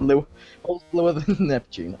than the blue. Oh, bluer than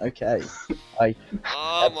Neptune. Okay. I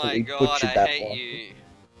Oh my Absolutely god, butchered I that hate one. you.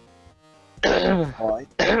 Why?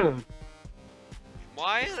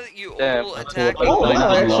 Why are you Damn, all I attacking Oh, Like, me? wow,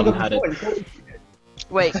 I actually Elon got had a it. point.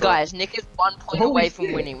 Wait, guys, Nick is 1 point Holy away from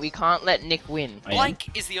shit. winning. We can't let Nick win. I am.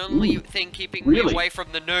 Blank is the only thing keeping me Really? away from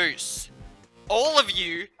the noose. All of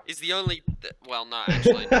you is the only. Well, no,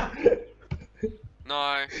 actually, no.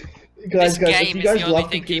 No. Guys, This guys, if game you is guys the only love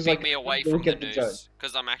thing computers keeping like me away you'll from the get the joke. noose.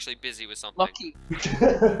 Because I'm actually busy with something. Lucky,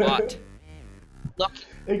 What? Lucky.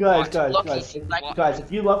 Hey guys, What? guys, Lucky, guys, like- guys,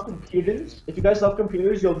 if you love computers, if you guys love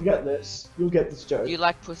computers, you'll get this. You'll get this joke. Do you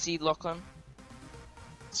like pussy, Lachlan?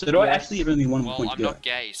 So do I Yes. actually have only one Well, point I'm to go? not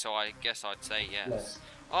gay, so I guess I'd say yes. Yes.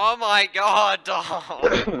 Oh my god,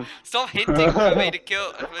 dog. Stop hinting for me to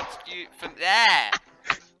kill you from there.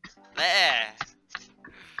 There.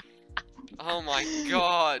 Oh my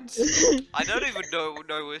god. I don't even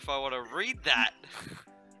know if I want to read that.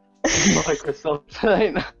 Microsoft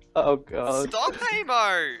Paint. Oh god. Stop,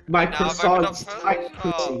 Hamo! Microsoft's type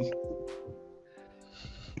pussy.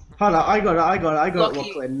 Hold on, I got it, Lucky,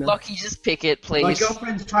 Lachlan. Lucky, just pick it, My please.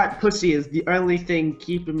 girlfriend's type pussy is the only thing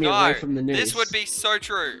keeping me No, away from the news. this would be so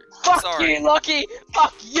true. Fuck Sorry. you, Lucky!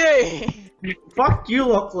 Fuck you! Fuck you,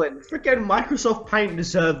 Lachlan. Freaking Microsoft Paint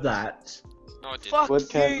deserved that. No, it didn't. Fuck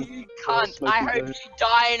Webcam. you, you cunt! Smoky I hope Joe. you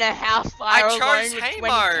die in a house fire I alone chose with 20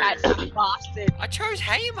 Hamo. cats, you bastard! I chose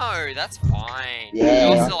Hamo, that's fine.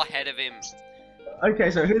 Yeah. You're still ahead of him.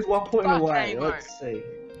 Okay, so who's 1 point Fuck away? Hamo. Let's see.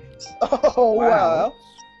 Oh Wow.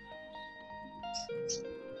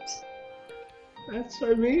 That's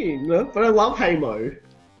so mean, but I love Hamo.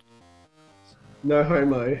 No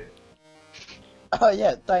homo. Oh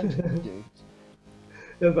yeah, thank you.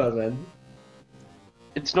 No button.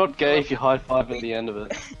 It's not gay if you high five at the end of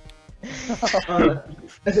it.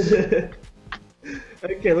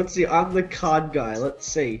 Okay, let's see. I'm the card guy. Let's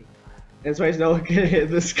see. And so no one can hear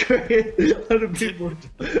the screen. A lot of people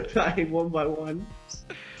dying one by one.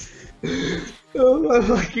 Oh my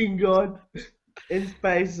fucking god. In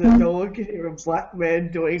space, no one can hear a black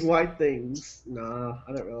man doing white things. Nah,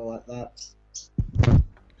 I don't really like that.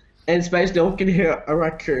 In space, no one can hear a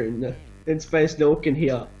raccoon. In space, no one can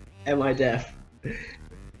hear Am I Deaf?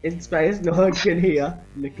 In space, no one can hear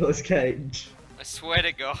Nicolas Cage. I swear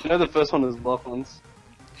to God. You know the first one is Lachlan's.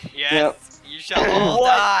 Yes, you shall all What?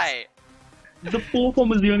 die. The fourth one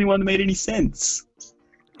was the only one that made any sense.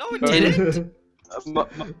 No, it didn't. My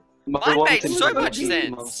Mine one made thing so is much on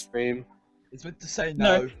sense. Stream. It's meant to say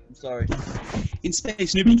No. no. I'm sorry. In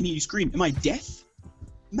space, nobody can hear you scream. Am I deaf?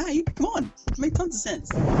 Mate, come on. It made tons of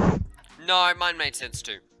sense. No, mine made sense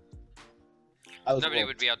too. I was Nobody wrong.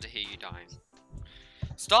 would be able to hear you dying.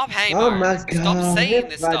 Stop, Hamo. Oh my god. Stop saying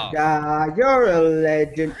this if I stuff. die, you're a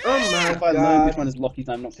legend. Oh my If I learn which god. one is Locky's,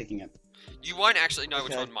 I'm not picking it. You won't actually know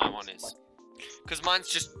which Okay. one my one is. Because mine's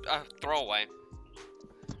just a throwaway.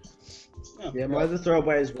 Oh, Yeah, mine's a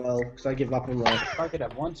throwaway as well, because I give up on life. If I could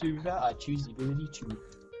have one superpower, I'd choose the ability to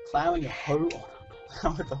plowing a hoe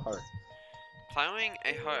on with a hoe. Plowing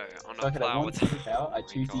a hoe on If I a could have plow one with superpower, I'd Oh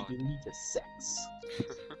choose my the God. ability to sex.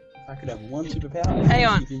 If I could have one superpower, I'd Hang choose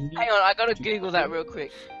on, the ability Hang on, I gotta Google that real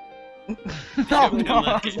quick. Your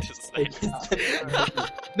ability to say.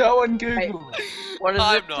 No one Google it. What is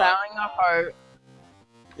I'm it? not. Plowing a hoe,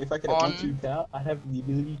 If I could have one On superpower, I'd have the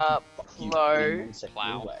ability to a fuck you in plow. a non-sexual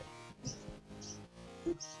Plow. way.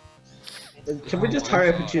 Can we just hurry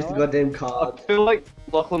up and choose the goddamn I card? feel like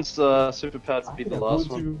Lachlan's superpower If I would be could the have one last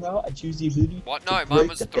one. superpower, I'd choose the ability What? to No, mine break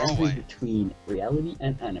was the boundaries throwaway. between reality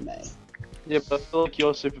and anime. Yeah, but I feel like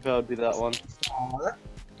your superpower would be that one.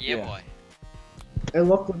 Yeah, Yeah. boy. And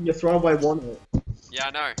Lachlan, your throwaway won it. Yeah,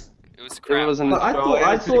 I know. It was It crap. was an But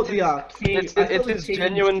I thought the king. It's I thought it's the his king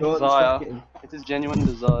genuine was desire. fucking- It's his genuine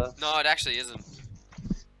desire. No, it actually isn't.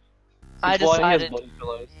 I It's why he has decided. body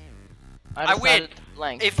pillows. I win.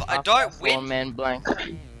 Blank. If I After don't saw win- a man blank.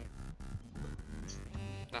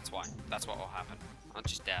 That's why. That's what will happen. I'll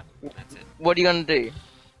just dab. That's it. What are you gonna do?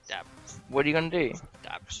 Dab. What are you gonna do?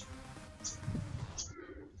 Dab.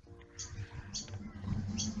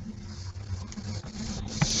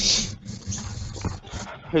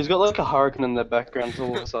 Who's got like a hurricane in their background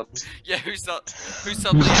all of a sudden? Yeah, who's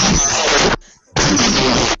suddenly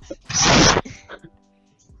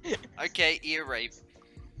Okay, ear rape.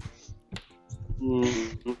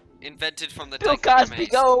 Mm. Invented from the Bill deck of Cosby, maze.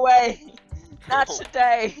 go away! Not Oh.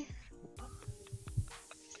 today!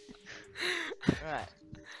 Right.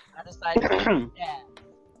 I decided, yeah.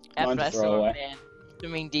 After Mine's I saw a throwaway. man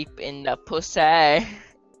swimming deep in the pussy.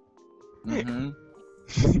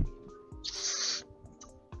 Mm-hmm.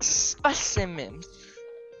 Specimens.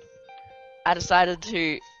 I decided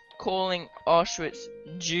to calling Auschwitz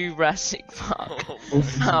Jurassic Park.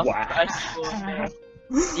 After I saw a man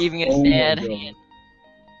giving a Oh my sad God. hand.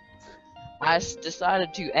 I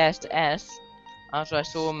decided to ass after I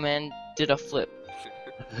saw a man did a flip.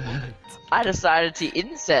 I decided to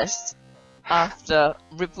incest after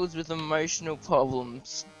ripples with emotional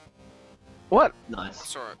problems. What? Nice.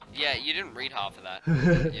 Sorry. Yeah, you didn't read half of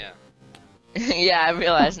that. Yeah. Yeah, I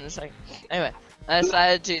realized in a second. Anyway, I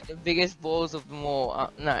decided to the biggest balls of them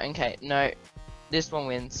all. No, okay, no. This one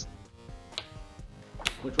wins.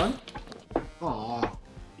 Which one? Aww.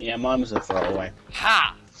 Yeah, mine was a throwaway.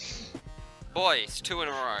 Ha! Boys, 2 in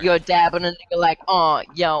a row. You're dabbing a nigga like, oh,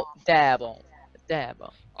 yo, dab on.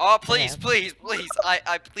 Oh, please, Yeah. please, please,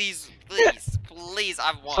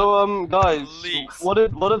 I've won. So, guys, Please. what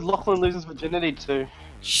did Lachlan lose his virginity to?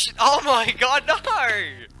 Oh my god, no!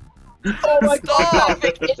 Oh my Stop! god,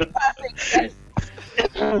 it's perfect, yes.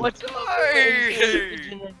 What's the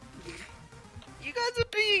No! You guys are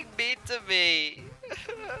being mean to me.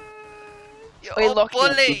 You're Wait, all Lockie,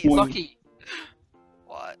 bullies. Lockie,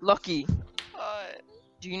 What? Lockie, What?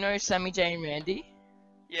 do you know Sammy J and Randy?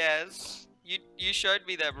 Yes. You showed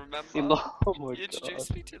me them, remember? Oh my You god.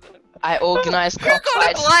 introduced me to them. I organized Who got a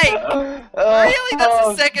cockfights. blank? Really? That's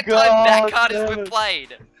the second time that card has been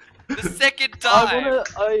played. The second time.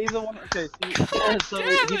 I either want. Okay, so Damn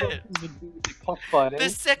he it. got the cockfighting. The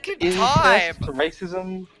second Incest time. to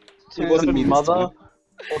racism, to It wasn't me this mother, time.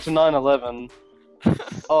 or to 9/11.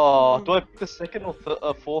 Oh, do I pick the second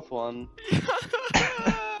or fourth one?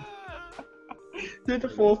 Do the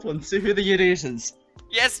fourth one. See who the idiot is.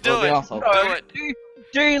 Yes, do Well, the it. arsehole. Do it.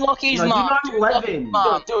 Do Lockie's No, mom. do Do Lockie's 9/11.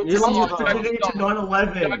 mom. Do it You to want Lockie's to mom. contribute to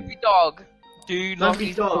 9/11. Don't be dog. Do Don't be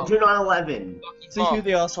Lockie's dog. mom. Do 9/11. Lockie's See who mom.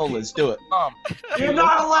 the asshole is. Do it. Mom. Do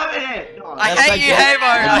 9/11 it. No, I That's hate like you, your- Hamo.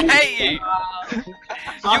 I hate you.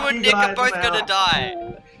 fuck You and Nick are guys, both I'm gonna out. die.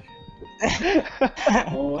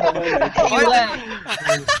 Oh, Hey, Len.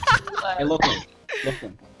 Hey,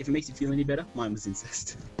 Lachlan, if it makes you feel any better, mine was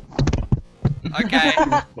incest. Okay.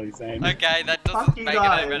 What are you saying? Okay, that Fuck doesn't you make it any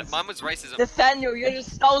better. guys. Mine was racism. Nathaniel, you're a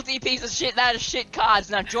salty piece of shit. That is shit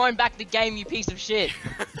cards. Now join back the game, you piece of shit.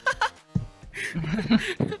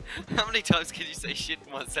 How many times can you say shit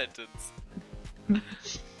in one sentence?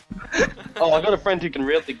 Oh, I got a friend who can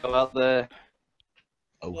really go out there.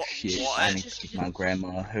 Oh What- shit! what? I need to give my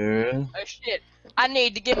grandma her. Oh shit. I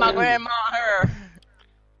need to give my grandma her.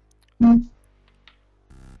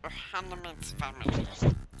 Hanneman's family.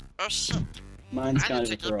 Oh shit. Mine's I kind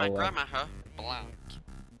need of to a give my throwaway. grandma her blank.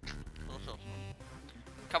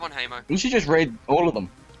 Come on, Hamo. You should just read all of them.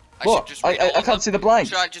 I should What? just read all I of them. can't see the blanks.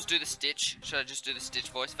 Should I just do the Stitch? Should I just do the Stitch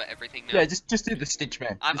voice for everything now? Yeah, just do the Stitch,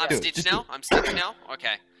 man. I'm Just do it. Stitch Just do now? I'm Stitch now?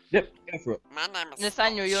 Okay. it. Yep, go for it. My name is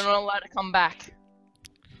Nathaniel, Stitch. you're not allowed to come back.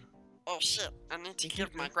 Oh shit, I need to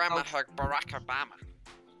give my grandma her Barack Obama.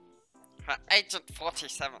 Her Agent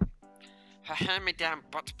 47. Her hand-me-down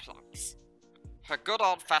butt plugs. Her good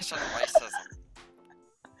old-fashioned racism.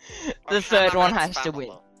 The Or third one Hanneman's has to family.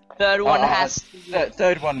 win. Third one Oh, has to win.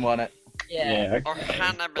 Third one won it. Yeah. Or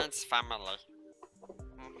Hanneman's family.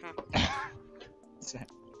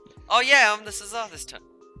 Oh yeah, this is this turn.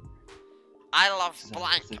 I love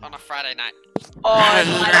blank on a Friday night. Oh, I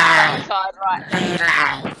got the card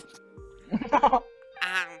right.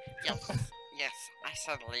 Yes, I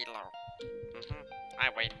said Lilo. I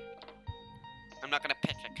win. I'm not gonna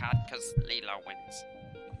pick a card because Lilo wins.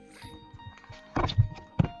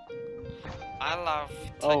 I love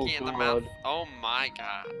Oh, turkey in the mouth. God. Oh my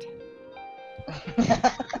god.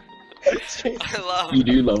 I love You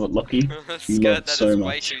do love it, Lucky. a You love skirt it that so is way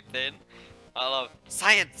much. too thin. I love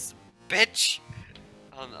science, bitch.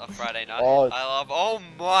 On a Friday night. Oh. I love. Oh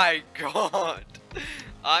my god.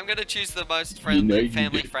 I'm gonna choose the most know friendly, you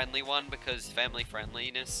family did. friendly one because family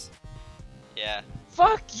friendliness. Yeah.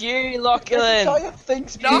 Fuck you, Lachlan.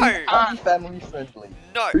 things No! family friendly.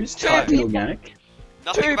 No. Who's Two typing people. organic?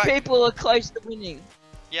 Nothing Two about. people are close to winning.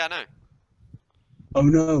 Yeah, no. Oh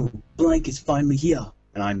no, blank is finally here,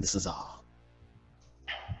 and I'm the Cesar.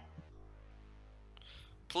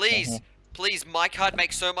 Please, please. My card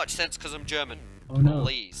makes so much sense because I'm German. Oh no,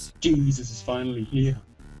 Please. Jesus is finally here.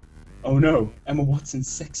 Oh no, Emma Watson's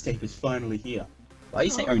sex tape is finally here. Why are you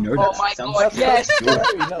saying oh no? Oh That my sounds god, yes! No.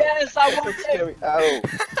 Yes, I want it! Scary. Oh,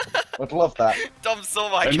 I'd love that. Dom saw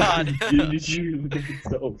my I know, card. Did you look at it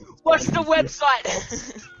so? What's the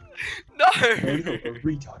website? Oh No. no, a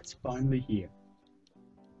retard's finally here.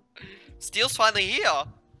 Steel's finally here.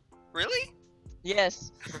 Really?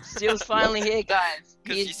 Yes, Steel's finally here, guys.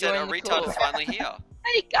 Because He's you said a joined the retard call. is finally here.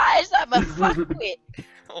 many guys I'm a fuck with.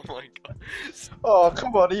 Oh my god. Oh,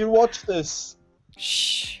 come on, you watch this.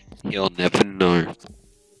 Shh. He'll never know.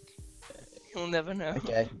 You'll never know.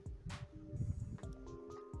 Okay.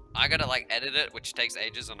 I gotta like edit it, which takes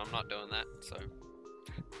ages, and I'm not doing that. So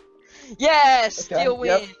Yes, still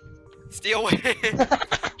win. yep. still win.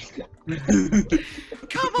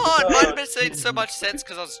 Come on, mine made so much sense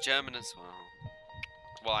because I was German as well.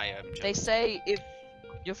 Well, I am German. They say if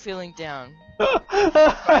you're feeling down, Oh,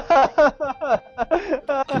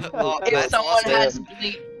 if that's someone awesome. has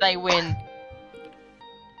bleep, they win.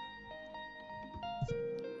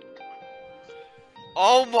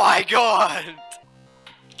 Oh my god!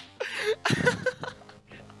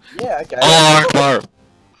 Yeah, okay. Oh, Akbar.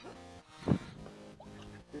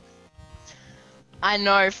 I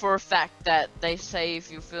know for a fact that they say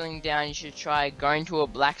if you're feeling down, you should try going to a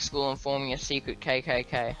black school and forming a secret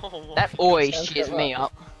KKK. Oh my That always Sounds cheers about me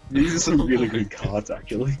up. These are some really good cards,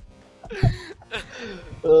 actually.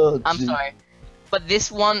 Oh, I'm gee. sorry, but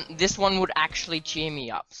this one would actually cheer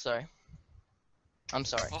me up. So, I'm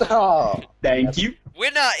sorry. Oh, Thank you.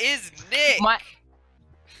 Winner is Nick!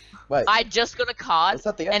 wait. I just got a card Is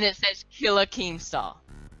that the end? and it says Killer Keemstar.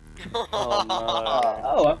 Oh no.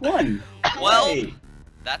 Oh, I've won. Well, Hey.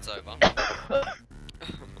 that's over.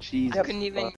 Jesus. I couldn't even